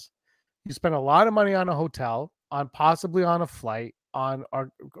tickets, you spend a lot of money on a hotel, on possibly on a flight, on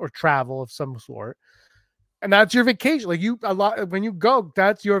or travel of some sort. And that's your vacation. Like when you go,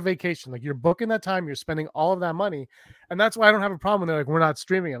 that's your vacation. Like you're booking that time, you're spending all of that money. And that's why I don't have a problem when they're like, we're not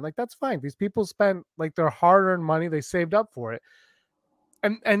streaming. I'm like, that's fine. These people spent like their hard-earned money, they saved up for it.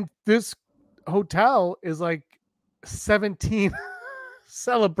 And this hotel is like 17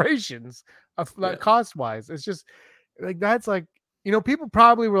 celebrations of cost-wise. It's just like, that's like, people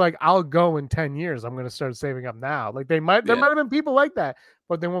probably were like, I'll go in 10 years. I'm going to start saving up now. Like there might have been people like that,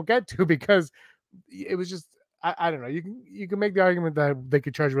 but they won't get to, because it was just, I don't know. You can make the argument that they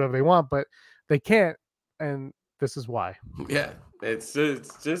could charge whatever they want, but they can't, and this is why. Yeah, it's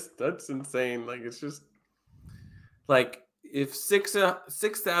just that's insane. Like, it's just like, if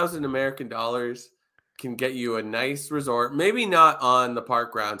 6,000 American dollars can get you a nice resort, maybe not on the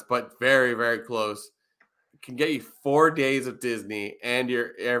park grounds, but very, very close, can get you 4 days of Disney and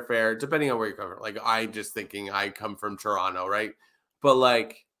your airfare, depending on where you come from. Like, I come from Toronto, right? But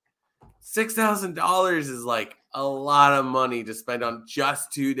like, $6,000 is like a lot of money to spend on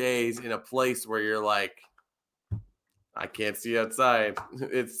just 2 days in a place where you're like, I can't see outside.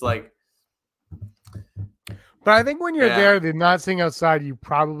 It's like, but I think when you're there, they're not seeing outside, you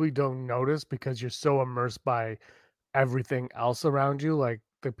probably don't notice, because you're so immersed by everything else around you. Like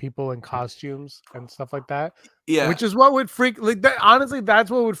the people in costumes and stuff like that. Yeah. Which is what would freak like that. Honestly,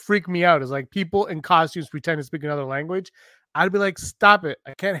 that's what would freak me out. Is like people in costumes pretend to speak another language. I'd be like, stop it!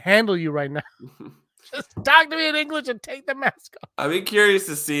 I can't handle you right now. Just talk to me in English and take the mask off. I'd be curious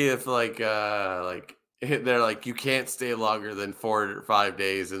to see if like they're like you can't stay longer than 4 or 5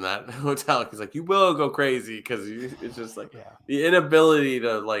 days in that hotel because like you will go crazy because it's just like the inability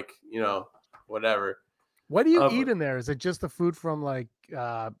to like whatever. What do you eat in there? Is it just the food from like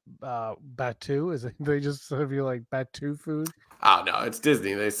Batu? Is it they just serve you like Batu food? Oh no, it's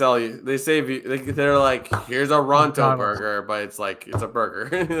Disney. They sell you. They save you. They're like, here's a Ronto burger, but it's like it's a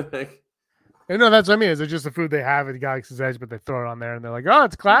burger. Like, no, that's what I mean. Is it just the food they have at Galaxy's Edge, but they throw it on there and they're like, oh,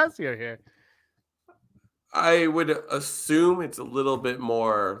 it's classier here. I would assume it's a little bit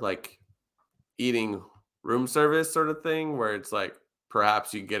more like eating room service sort of thing, where it's like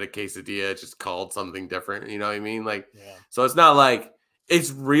perhaps you get a quesadilla just called something different. You know what I mean? Like, so it's not like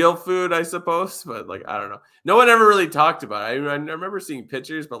it's real food, I suppose, but like I don't know. No one ever really talked about it. I remember seeing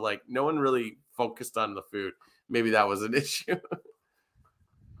pictures, but like no one really focused on the food. Maybe that was an issue.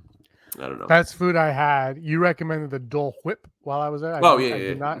 I don't know. Best food I had. You recommended the Dole Whip while I was there. I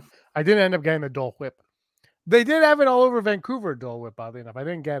didn't end up getting the Dole Whip. They did have it all over Vancouver, Dole Whip, oddly enough. I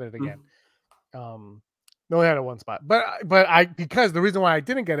they get it again. They only had it one spot. But because the reason why I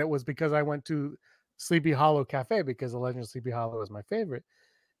didn't get it was because I went to Sleepy Hollow Cafe because the Legend of Sleepy Hollow was my favorite.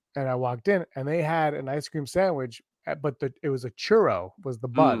 And I walked in and they had an ice cream sandwich, but it was a churro was the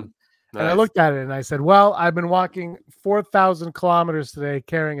bun. Nice. And I looked at it and I said, well, I've been walking 4,000 kilometers today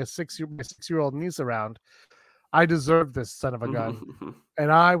carrying my 6-year-old niece around. I deserve this son of a gun.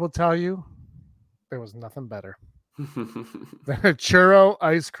 And I will tell you, there was nothing better than a churro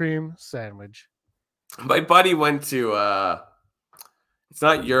ice cream sandwich. My buddy went to it's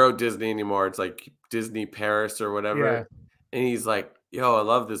not Euro Disney anymore. It's like Disney Paris or whatever. Yeah. And he's like, yo, I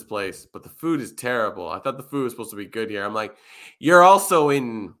love this place, but the food is terrible. I thought the food was supposed to be good here. I'm like, you're also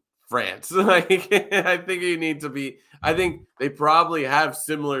in France. Like, I think you need to be. I think they probably have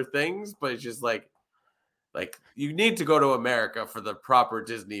similar things, but it's just like you need to go to America for the proper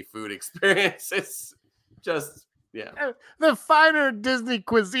Disney food experience. It's just the finer Disney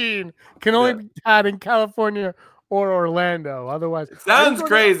cuisine can only be had in California or Orlando. Otherwise, it sounds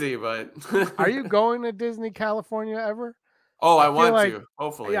crazy, but are you going to Disney California ever? Oh, I want to.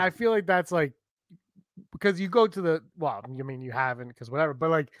 Hopefully, yeah. I feel like that's like because you go to the I mean, you haven't because whatever, but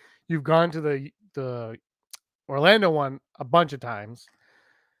like you've gone to the Orlando one a bunch of times.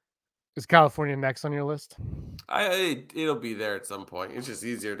 Is California next on your list? It'll be there at some point. It's just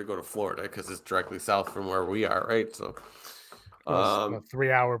easier to go to Florida because it's directly south from where we are, right? So, a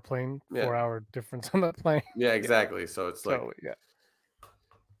 3-hour plane, 4-hour difference on the plane. Yeah, exactly. So it's like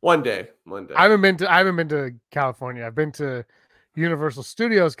one day. I haven't been to California. I've been to Universal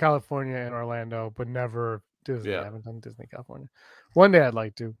Studios California and Orlando, but never Disney. I haven't done Disney California. One day I'd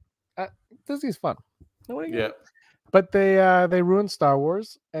like to. Disney's fun. But they ruined Star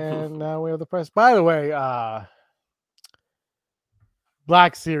Wars, and now we have the press. By the way,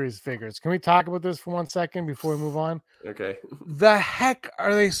 Black Series figures. Can we talk about this for 1 second before we move on? Okay. The heck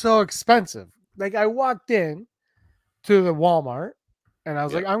are they so expensive? Like I walked in to the Walmart, and I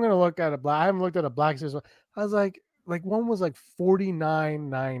was like, I'm gonna look at I haven't looked at a Black Series. I was like one was like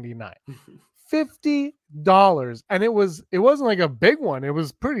 $49.99. $50, and it wasn't like a big one. It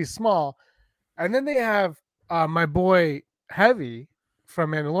was pretty small. And then they have my boy Heavy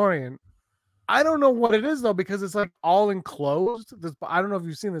from Mandalorian. I don't know what it is though because it's like all enclosed. I don't know if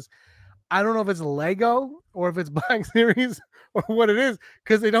you've seen this. I don't know if it's Lego or if it's Black Series or what it is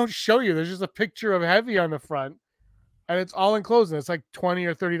because they don't show you. There's just a picture of Heavy on the front, and it's all enclosed. And it's like $20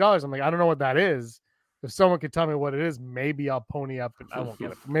 or $30. I'm like, I don't know what that is. If someone could tell me what it is, maybe I'll pony up and I won't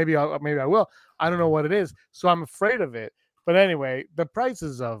get it. Maybe I will. I don't know what it is, so I'm afraid of it. But anyway, the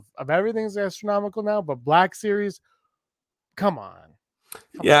prices of everything is astronomical now. But Black Series, come on.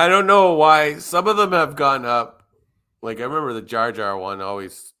 I don't know why some of them have gone up. Like I remember the Jar Jar one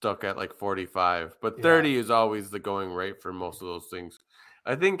always stuck at like 45, but 30 is always the going rate for most of those things.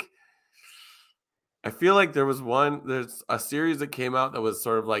 I feel like there's a series that came out that was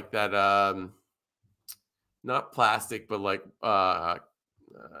sort of like that. Not plastic, but like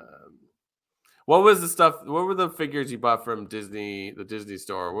what was the stuff? What were the figures you bought from Disney, the Disney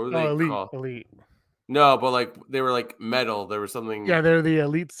store? What were they called? Elite. No, but like they were like metal. There was something. Yeah, they're the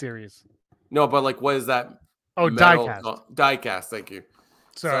Elite series. No, but like what is that? Oh, diecast. Diecast. Thank you.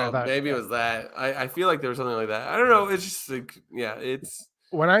 Sorry, maybe it was that. I feel like there was something like that. I don't know. It's just like it's.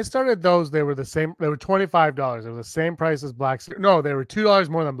 When I started those, they were the same. They were $25. They were the same price as Black Series. No, they were $2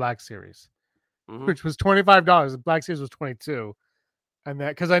 more than Black Series, which was $25. Black Series was $22. and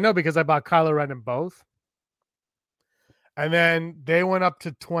then because I bought Kylo Ren in both, and then they went up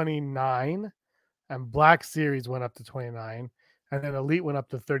to 29, and Black Series went up to 29, and then Elite went up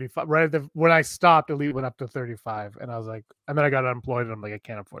to 35. When I stopped, Elite went up to 35, and I was like, and then I got unemployed, and I'm like, I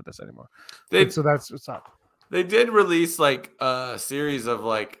can't afford this anymore. So that's what's up. They did release like a series of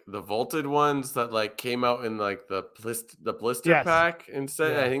like the vaulted ones that like came out in like the blister pack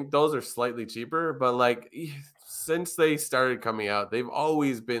instead. Yeah. I think those are slightly cheaper, but like since they started coming out, they've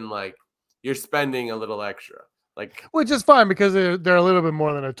always been like you're spending a little extra. Like, which is fine because they're a little bit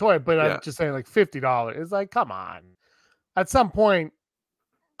more than a toy, but Yeah. I'm just saying like $50. It's like, come on. At some point,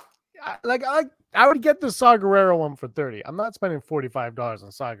 I would get the Saw Gerrera one for $30. I'm not spending $45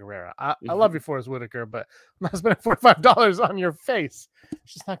 on Saw Gerrera. I love you, Forrest Whitaker, but I'm not spending $45 on your face.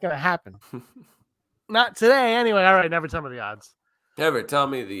 It's just not going to happen. Not today, anyway. All right, never tell me the odds. Never tell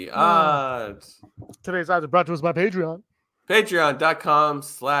me the odds. Today's odds are brought to us by Patreon.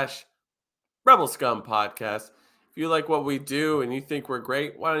 Patreon.com/Rebel Scum Podcast. If you like what we do and you think we're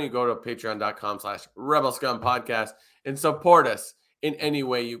great, why don't you go to Patreon.com/Rebel Scum Podcast and support us in any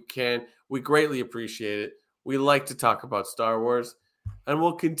way you can. We greatly appreciate it. We like to talk about Star Wars, and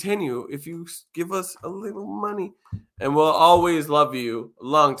we'll continue if you give us a little money. And we'll always love you a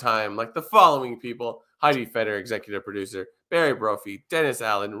long time, like the following people: Heidi Feder, executive producer; Barry Brophy; Dennis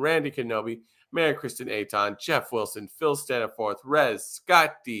Allen; Randy Kenobi; Mary Kristen Aton; Jeff Wilson; Phil Staniforth; Rez;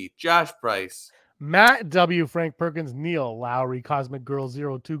 Scott D; Josh Price; Matt W., Frank Perkins, Neil Lowry, Cosmic Girl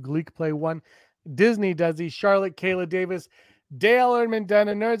 02, Gleek Play 1, Disney Desi, Charlotte, Kayla Davis, Dale Erdman,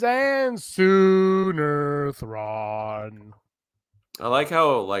 Dana Nerds, and Sooner Thrawn. I like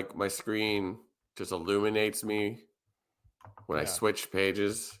how like my screen just illuminates me when I switch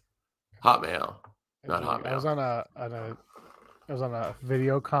pages. Hotmail, not Hotmail. I was on a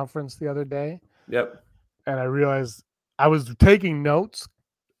video conference the other day. Yep. And I realized I was taking notes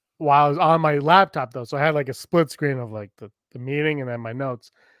while I was on my laptop though. So I had like a split screen of like the meeting and then my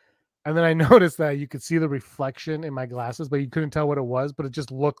notes. And then I noticed that you could see the reflection in my glasses, but you couldn't tell what it was. But it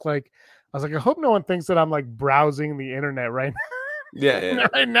just looked like I was like, I hope no one thinks that I'm like browsing the internet right now. Yeah.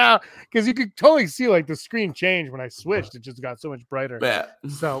 Right now, because you could totally see like the screen change when I switched. It just got so much brighter. Yeah.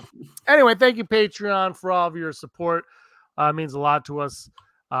 So anyway, thank you, Patreon, for all of your support. It means a lot to us.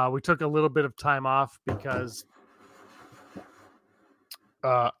 We took a little bit of time off because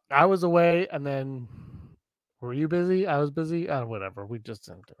I was away, and then were you busy? I was busy. Whatever. We just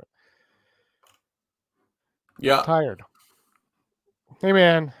didn't do it. Yeah. I'm tired. Hey,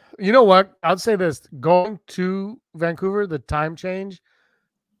 man. You know what? I'll say this. Going to Vancouver, the time change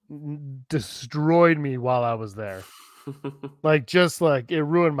destroyed me while I was there. It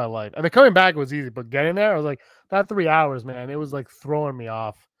ruined my life. And then coming back was easy, but getting there, I was like, that 3 hours, man, it was like throwing me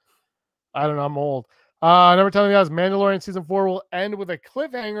off. I don't know. I'm old. Never telling you guys, Mandalorian season 4 will end with a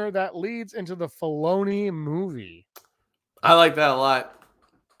cliffhanger that leads into the Filoni movie. I like that a lot.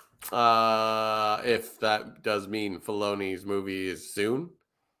 If that does mean Filoni's movie is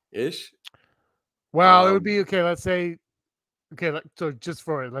soon-ish. Well, it would be okay. Let's say, so just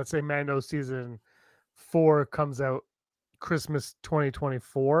for it, let's say Mando season 4 comes out Christmas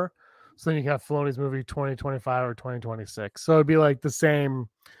 2024. So then you have Filoni's movie 2025 or 2026. So it'd be like the same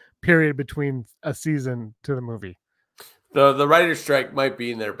period between a season to the movie. The writer's strike might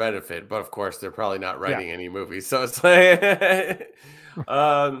be in their benefit, but of course they're probably not writing any movies. So it's like,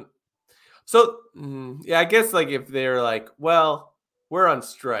 I guess like if they're like, well, we're on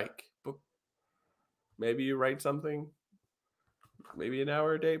strike, but maybe you write something, maybe an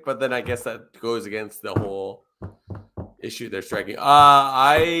hour a day. But then I guess that goes against the whole issue they're striking.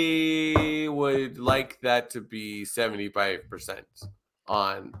 I would like that to be 75%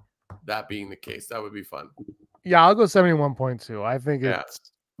 on that being the case. That would be fun. Yeah, I'll go 71.2. I think it's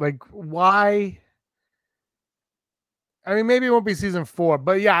like, why? I mean, maybe it won't be season 4,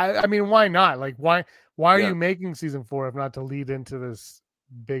 but yeah, I mean, why not? Like, why are you making season 4 if not to lead into this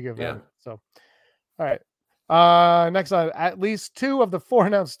big event? Yeah. So, all right. Next slide. At least 2 of the 4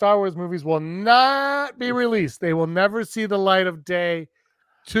 announced Star Wars movies will not be released. They will never see the light of day.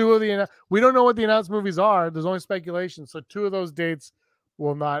 2 of the we don't know what the announced movies are. There's only speculation. So 2 of those dates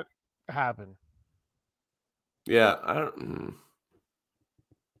will not happen. Yeah,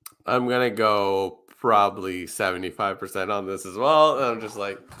 I'm gonna go probably 75% on this as well. And I'm just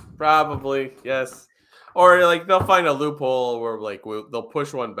like, probably yes, or like they'll find a loophole where like they'll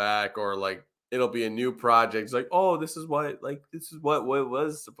push one back, or like it'll be a new project. It's like, oh, this is what it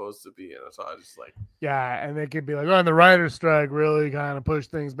was supposed to be. And so I just like, yeah, and they could be like, oh, and the writer's strike really kind of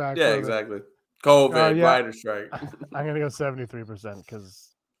pushed things back. Yeah, further. Exactly. COVID, writer's strike. I'm gonna go 73%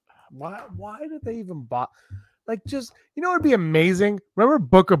 because why did they even buy? Like, just, you know, it'd be amazing. Remember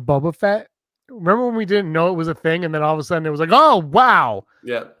Book of Boba Fett? Remember when we didn't know it was a thing, and then all of a sudden it was like, oh wow,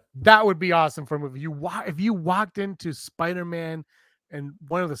 Yeah. that would be awesome for a movie. If you walked into Spider-Man and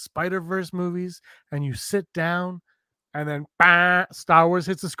one of the Spider-Verse movies, and you sit down, and then bah, Star Wars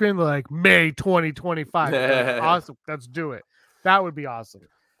hits the screen, they're like May 2025. Like, awesome, let's do it. That would be awesome.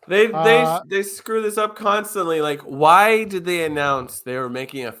 They screw this up constantly. Like, why did they announce they were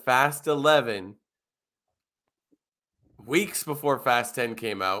making a Fast 11 weeks before Fast 10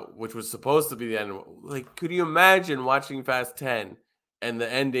 came out, which was supposed to be the end? Like, could you imagine watching Fast 10 and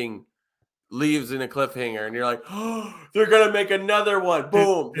the ending leaves in a cliffhanger, and you're like, oh, they're gonna make another one.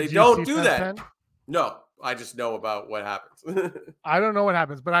 Boom. They don't do that. 10? No, I just know about what happens. I don't know what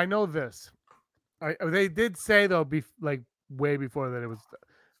happens, but I know this. They did say though, like way before that, it was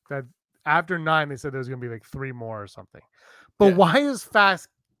that after 9 they said there was gonna be like 3 more or something. But Yeah. why is Fast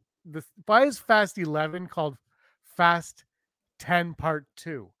 11 called Fast 10 Part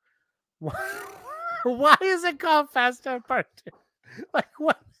 2? Why is it called Fast 10 Part 2? Like,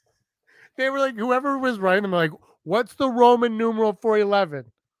 what? They were like, whoever was writing them, like, what's the Roman numeral for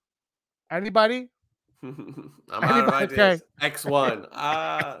 11? Anybody? I'm out of ideas. X1.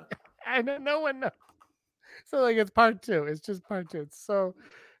 I know no one knows. So like, it's part 2. It's just part 2. So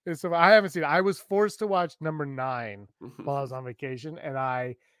I haven't seen it. I was forced to watch number 9 while I was on vacation, and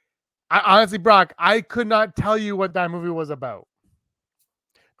I honestly, Brock, I could not tell you what that movie was about.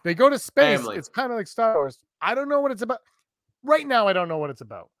 They go to space. Family. It's kind of like Star Wars. I don't know what it's about. Right now, I don't know what it's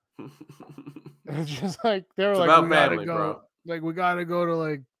about. It's just like they're like, about we family, gotta go. bro. Like, we gotta go to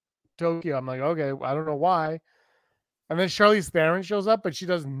like Tokyo. I'm like, okay, I don't know why. And then Charlize Theron shows up, but she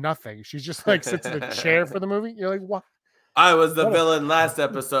does nothing. She's just like sits in a chair for the movie. You're like, what? I was the villain last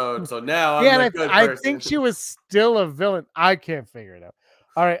episode, so now I'm the good I person. think she was still a villain. I can't figure it out.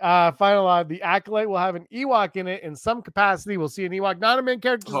 All right, final the Acolyte will have an Ewok in it in some capacity. We'll see an Ewok, not a main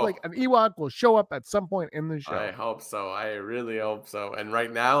character, just like an Ewok will show up at some point in the show. I hope so. I really hope so. And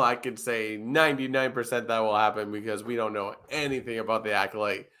right now, I could say 99% that will happen because we don't know anything about the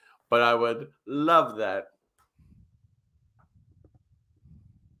Acolyte. But I would love that.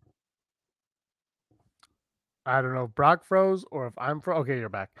 I don't know if Brock froze or if I'm froze. Okay, you're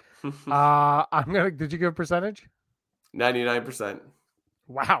back. Did you give a percentage? 99%.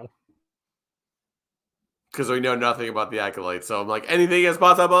 Wow. Because we know nothing about the Acolyte. So I'm like, anything is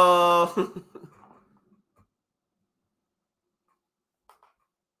possible.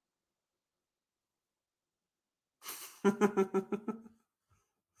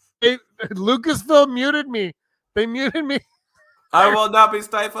 Lucasfilm muted me. They muted me. I will not be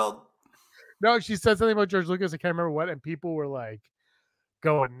stifled. No, she said something about George Lucas. I can't remember what. And people were like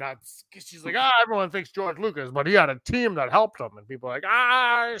going nuts. She's like, everyone thinks George Lucas, but he had a team that helped him. And people are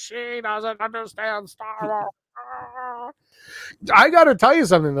like, she doesn't understand Star Wars. I got to tell you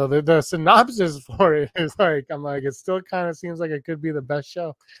something, though. The synopsis for it is like, I'm like, it still kind of seems like it could be the best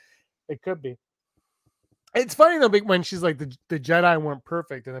show. It could be. It's funny, though, when she's like, the Jedi weren't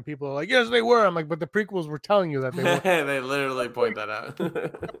perfect. And then people are like, yes, they were. I'm like, but the prequels were telling you that they were. They literally point that out.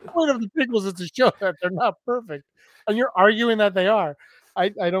 The point of the prequels is to show that they're not perfect. And you're arguing that they are. I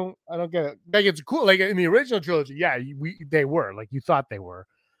don't get it. Like, it's cool. Like in the original trilogy, yeah, they were. Like, you thought they were.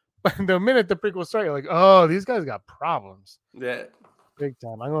 But the minute the prequels start, you're like, oh, these guys got problems. Yeah. Big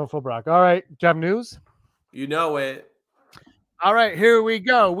time. I'm going full Brock. All right. Do you have news? You know it. All right. Here we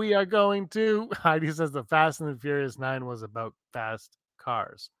go. We are going to. Heidi says the Fast and the Furious 9 was about fast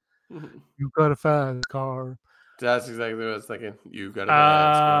cars. You got a fast car. That's exactly what I was thinking. You got a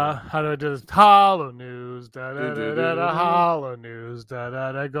fast car. How do I do this? Hollow news. Hollow news.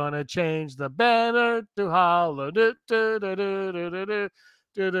 Gonna change the banner to hollow.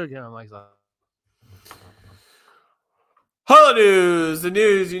 Again, I'm like that. Hollow news, the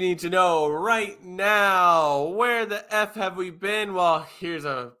news you need to know right now. Where the F have we been? Well, here's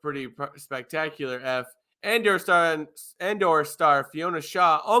a pretty spectacular F. Andor star Fiona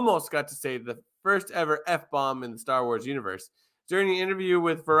Shaw almost got to say the first ever F-bomb in the Star Wars universe. During an interview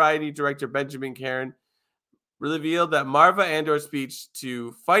with Variety director Benjamin Caron, revealed that Marva Andor's speech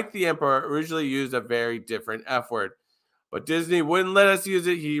to fight the Emperor originally used a very different F word. But Disney wouldn't let us use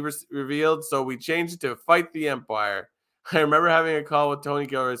it, he revealed, so we changed it to fight the Empire. I remember having a call with Tony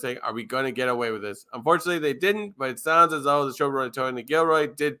Gilroy saying, are we going to get away with this? Unfortunately, they didn't, but it sounds as though the showrunner Tony Gilroy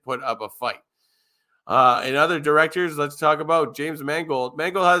did put up a fight. And other directors, let's talk about James Mangold.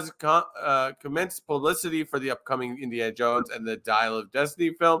 Mangold has commenced publicity for the upcoming Indiana Jones and the Dial of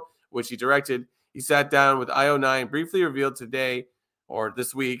Destiny film, which he directed. He sat down with IO9, briefly revealed today, or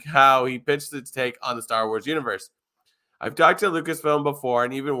this week, how he pitched its take on the Star Wars universe. I've talked to Lucasfilm before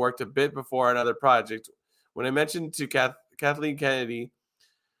and even worked a bit before on other projects. When I mentioned to Kathleen Kennedy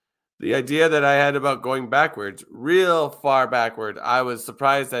the idea that I had about going backwards, real far backward, I was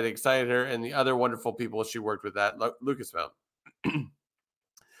surprised that it excited her and the other wonderful people she worked with at Lucasfilm.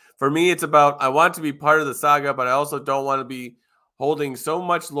 For me, it's about I want to be part of the saga, but I also don't want to be holding so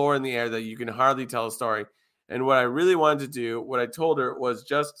much lore in the air that you can hardly tell a story. And what I really wanted to do, what I told her was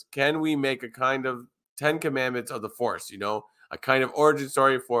just, can we make a kind of 10 Commandments of the Force, a kind of origin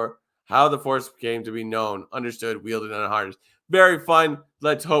story for how the Force came to be known, understood, wielded, and harnessed. Very fun.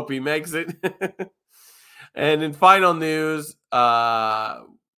 Let's hope he makes it. And in final news,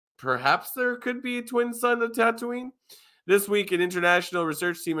 perhaps there could be a twin son of Tatooine. This week, an international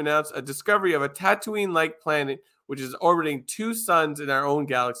research team announced a discovery of a Tatooine-like planet, which is orbiting two suns in our own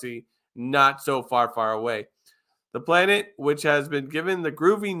galaxy, not so far, far away. The planet, which has been given the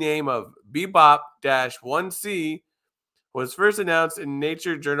groovy name of Bebop-1c, was first announced in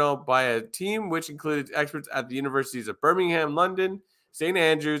Nature journal by a team which included experts at the universities of Birmingham, London, St.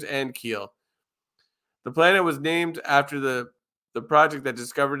 Andrews, and Kiel. The planet was named after the project that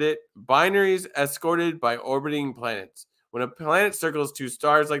discovered it, binaries escorted by orbiting planets. When a planet circles two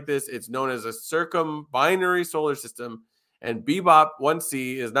stars like this, it's known as a circumbinary solar system, and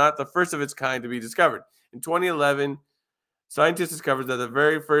Bebop-1c is not the first of its kind to be discovered. In 2011, scientists discovered that the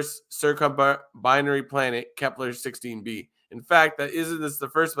very first circumbinary planet, Kepler-16b. In fact, that isn't this the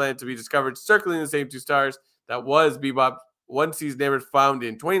first planet to be discovered circling the same two stars. That was Bebop-1c's neighbor found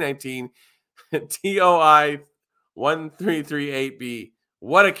in 2019, TOI 1338b.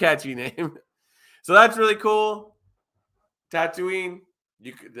 What a catchy name. So that's really cool. Tatooine,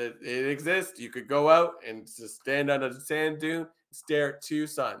 it exists. You could go out and just stand on a sand dune, stare at two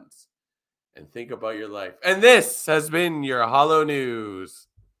suns, and think about your life. And this has been your Hollow News.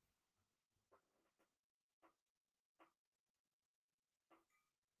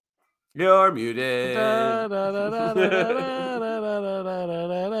 You're muted.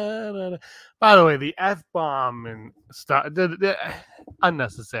 By the way, the F-bomb and stuff,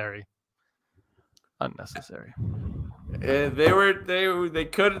 unnecessary.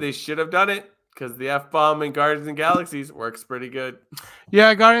 They should have done it because the F-bomb in Guardians and Galaxies works pretty good.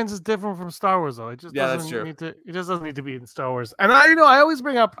 Yeah, Guardians is different from Star Wars though. It just doesn't need to be in Star Wars. And I always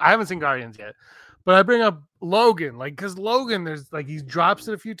bring up, I haven't seen Guardians yet, but I bring up Logan, because Logan, there's he drops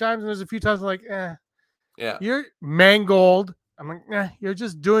it a few times, and there's a few times I'm like, yeah, you're mangled. I'm like, you're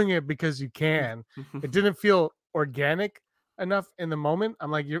just doing it because you can. It didn't feel organic enough in the moment. I'm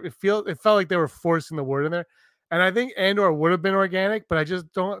like, it felt like they were forcing the word in there. And I think Andor would have been organic, but I just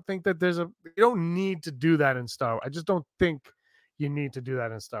don't think that you don't need to do that in Star Wars. I just don't think you need to do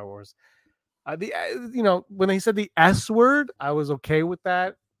that in Star Wars. When they said the S word, I was okay with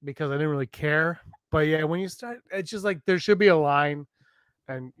that because I didn't really care. But yeah, when you start, it's just there should be a line,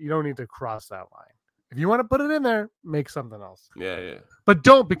 and you don't need to cross that line. If you want to put it in there, make something else. Yeah. But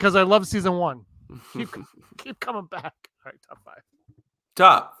don't, because I love season 1. Keep coming back. All right, top 5.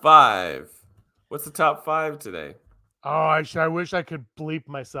 Top 5. What's the top 5 today? Oh, I wish I could bleep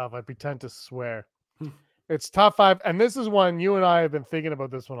myself. I pretend to swear. It's top 5, and this is one you and I have been thinking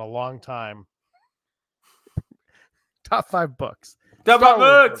about this one a long time. Top 5 books. Top 5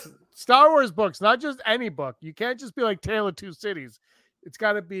 books. Star Wars books, not just any book. You can't just be like Tale of Two Cities. It's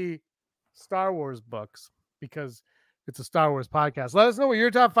got to be Star Wars books because it's a Star Wars podcast. Let us know what your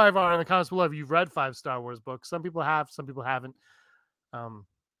top 5 are in the comments below if you've read 5 Star Wars books. Some people have, some people haven't.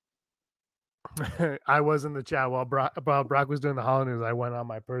 I was in the chat while Brock was doing the Hollow News. I went on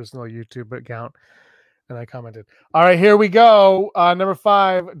my personal YouTube account and I commented. All right, here we go. Number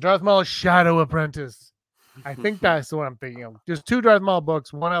 5, Darth Maul's Shadow Apprentice. I think that's the one I'm thinking of. There's 2 Darth Maul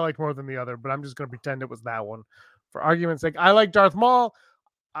books. One I like more than the other, but I'm just going to pretend it was that one. For argument's sake, I like Darth Maul.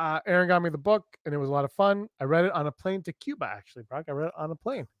 Aaron got me the book, and it was a lot of fun. I read it on a plane to Cuba, actually, Brock. I read it on a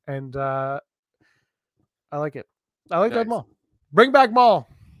plane, and I like it. I like Darth Maul. Bring back Maul.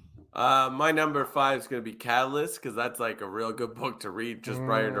 My number 5 is going to be Catalyst, because that's a real good book to read just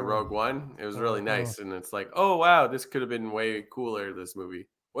prior to Rogue One. It was really nice, and it's oh, wow, this could have been way cooler, this movie.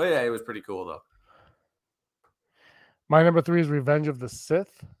 Well, yeah, it was pretty cool, though. My number 3 is Revenge of the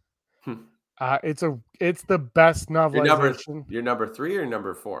Sith. It's the best novelization. Your number 3 or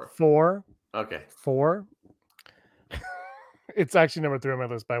number 4? 4. Okay. 4. It's actually number 3 on my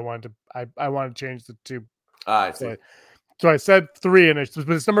list, but I wanted to change the 2. I see. So I said 3, but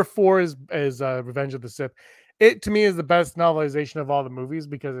it's number 4 is Revenge of the Sith. It to me is the best novelization of all the movies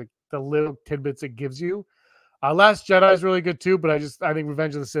because the little tidbits it gives you. Last Jedi is really good too, but I think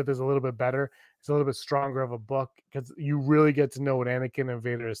Revenge of the Sith is a little bit better. It's a little bit stronger of a book because you really get to know what Anakin and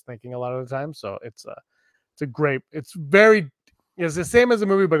Vader is thinking a lot of the time. So it's the same as the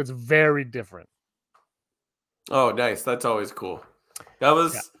movie, but it's very different. Oh, nice. That's always cool. That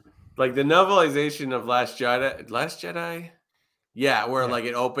was like the novelization of Last Jedi. Last Jedi? Yeah, where like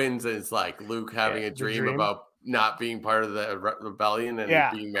it opens and it's like Luke having a the dream dream. about not being part of the rebellion and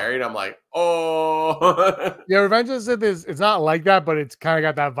Yeah. being married. I'm like, oh. Yeah, Revenge of the Sith it's not like that, but it's kind of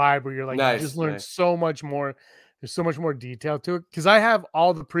got that vibe where you're like, you just Nice, learn nice. so much more. There's so much more detail to it. Because I have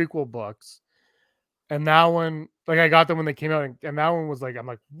all the prequel books, and that one, like I got them when they came out, and that one was like, I'm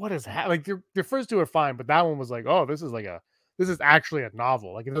like, what is that? Like the first two are fine, but that one was like, oh, this is actually a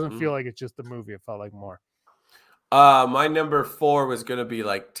novel. Like it doesn't feel like it's just a movie. It felt like more. My number 4 was gonna be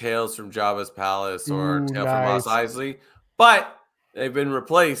like Tales from Jabba's Palace or Ooh, Tale from Mos nice. Eisley, but they've been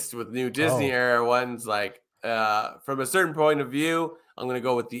replaced with new Disney Oh. era ones. Like from a certain point of view, I'm gonna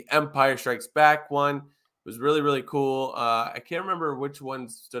go with the Empire Strikes Back one. It was really really cool. I can't remember which one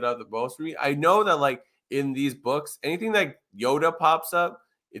stood out the most for me. I know that like in these books, anything that Yoda pops up,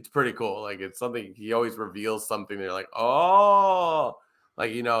 it's pretty cool. Like it's something he always reveals something. They're like, oh.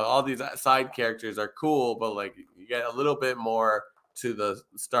 Like, you know, all these side characters are cool, but like you get a little bit more to the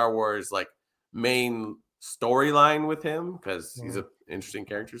Star Wars like main storyline with him because he's an interesting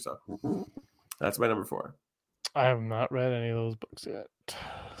character. So that's my number 4. I have not read any of those books yet.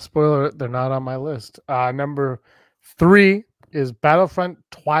 Spoiler, they're not on my list. Number 3 is Battlefront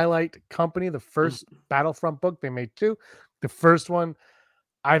Twilight Company, the first Battlefront book. They made 2. The first one,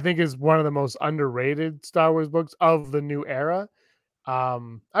 I think, is one of the most underrated Star Wars books of the new era. I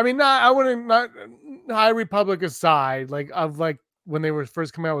mean, not High Republic aside, like of like when they were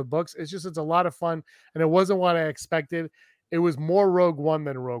first coming out with books. It's a lot of fun, and it wasn't what I expected. It was more Rogue One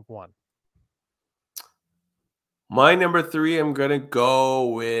than Rogue One. My number 3, I'm gonna go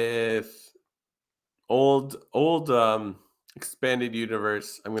with old expanded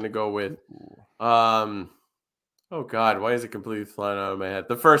universe. I'm gonna go with oh god, why is it completely flying out of my head?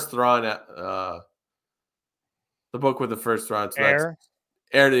 The first Thrawn the book with the first Thrawn. So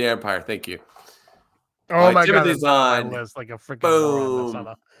Heir to the Empire. Thank you. Oh my god, Timothy that's not on my Zahn. list. Like a freaking Boom.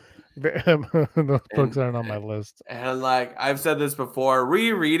 moron. Those books aren't on my list. And like I've said this before,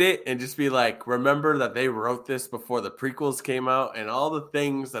 reread it and just be like, remember that they wrote this before the prequels came out and all the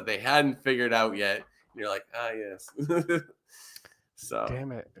things that they hadn't figured out yet. And you're like, yes. So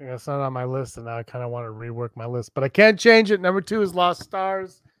damn it, it's not on my list, and now I kind of want to rework my list, but I can't change it. Number 2 is Lost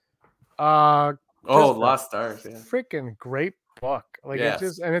Stars. Lost Stars, yeah. Freaking great book. Like yes.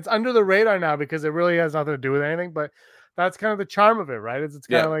 It's under the radar now because it really has nothing to do with anything, but that's kind of the charm of it, right? It's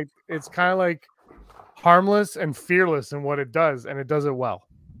kind of like harmless and fearless in what it does, and it does it well.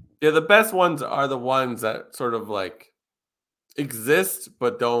 Yeah, the best ones are the ones that sort of like exist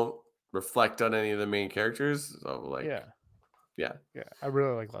but don't reflect on any of the main characters. So like yeah, I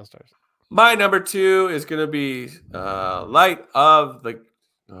really like Lost Stars. My number 2 is gonna be Light of the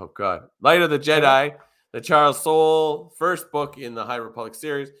Jedi, the Charles Soule first book in the High Republic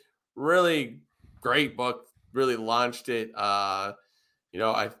series. Really great book. Really launched it. You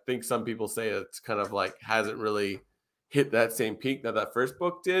know, I think some people say it's kind of like hasn't really hit that same peak that first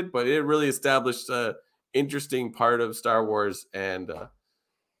book did, but it really established a interesting part of Star Wars and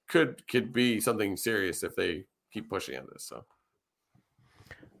could be something serious if they keep pushing on this. So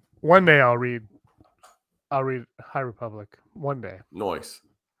one day I'll read High Republic. One day. Noise.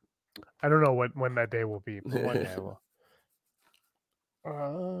 I don't know when that day will be, but one day I will.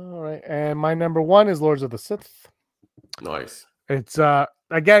 All right, and my number 1 is Lords of the Sith. Nice. It's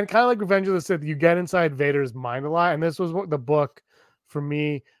again kind of like Revenge of the Sith. You get inside Vader's mind a lot, and this was the book for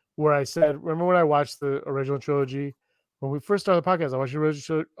me where I said, remember when I watched the original trilogy? When we first started the podcast, I watched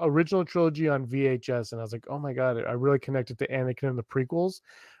the original trilogy on VHS, and I was like, oh my god, I really connected to Anakin and the prequels,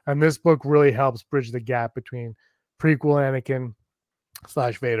 and this book really helps bridge the gap between prequel Anakin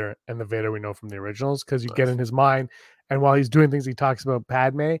 / Vader and the Vader we know from the originals, because you get in his mind, and while he's doing things, he talks about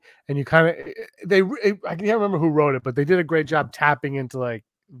Padme, and you kind of I can't remember who wrote it, but they did a great job tapping into like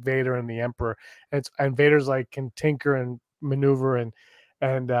Vader and the Emperor, and Vader's like can tinker and maneuver, and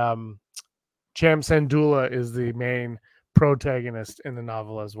Cham Syndulla is the main protagonist in the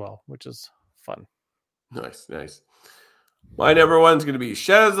novel as well, which is fun. Nice. My number 1's going to be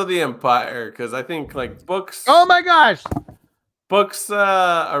Shadows of the Empire because I think like books. Oh my gosh. Books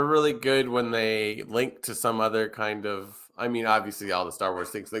are really good when they link to some other kind of, I mean, obviously all the Star Wars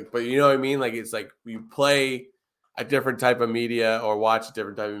things link, but you know what I mean? Like it's like you play a different type of media or watch a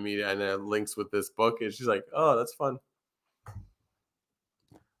different type of media and then it links with this book. It's just like, oh, that's fun.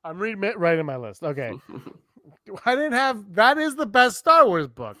 I'm reading it right in my list. Okay. I didn't have, that is the best Star Wars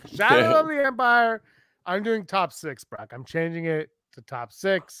book. Shadow of the Empire. I'm doing top 6, Brock. I'm changing it to top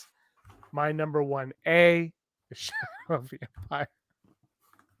 6. My number 1A is Shadow of the Empire.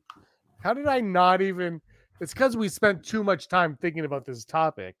 How did I not even It's because we spent too much time thinking about this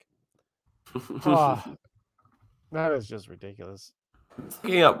topic. Oh, that is just ridiculous.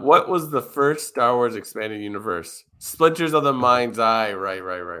 Looking up, what was the first Star Wars expanded universe? Splinters of the Mind's Eye. Right.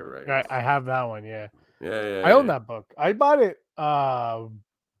 I have that one. Yeah. Yeah. I own that book. I bought it. I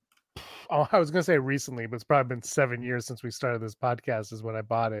was gonna say recently, but it's probably been 7 years since we started this podcast. Is when I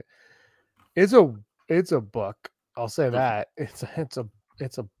bought it. It's a book. I'll say that it's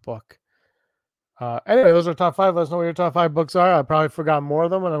a book. Anyway, those are top 5. Let us know what your top 5 books are. I probably forgot more of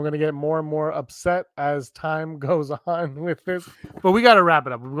them, and I'm going to get more and more upset as time goes on with this. But we got to wrap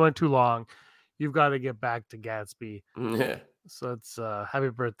it up. We're going too long. You've got to get back to Gatsby. Yeah. So it's happy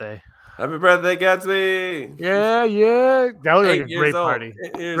birthday. Happy birthday, Gatsby. Yeah. That was like a great old. party.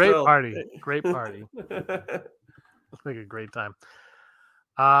 Great party. Looks like a great time.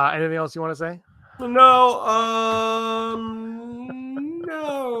 Anything else you want to say? No.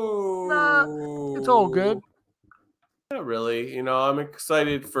 Nah, it's all good. Not really. I'm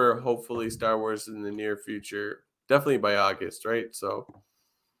excited for hopefully Star Wars in the near future. Definitely by August, right? So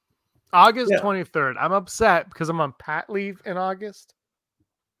August 23rd. I'm upset because I'm on pat leave in August.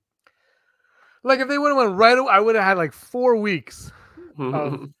 Like if they would have went right away, I would have had like 4 weeks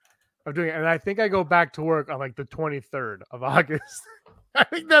of doing it. And I think I go back to work on like the 23rd of August. I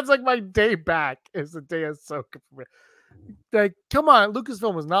think that's like my day back is the day Ahsoka for me. Like, come on,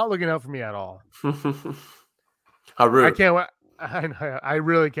 Lucasfilm was not looking out for me at all. How rude. I can't wait. I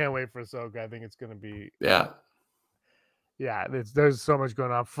really can't wait for Ahsoka. I think it's going to be. Yeah. There's so much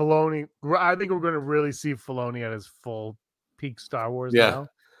going on. Filoni, I think we're going to really see Filoni at his full peak Star Wars now.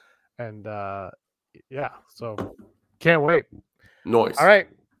 And so can't wait. Noise. All right.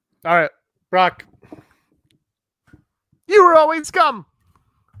 Brock, you were always scum.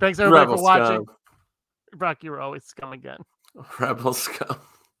 Thanks everybody for watching. Scum. Brock, you were always scum again. Rebel scum.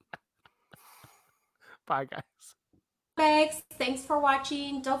 Bye, guys. Thanks for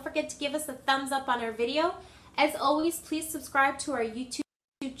watching. Don't forget to give us a thumbs up on our video. As always, please subscribe to our YouTube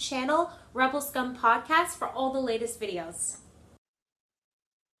channel, Rebel Scum Podcast, for all the latest videos.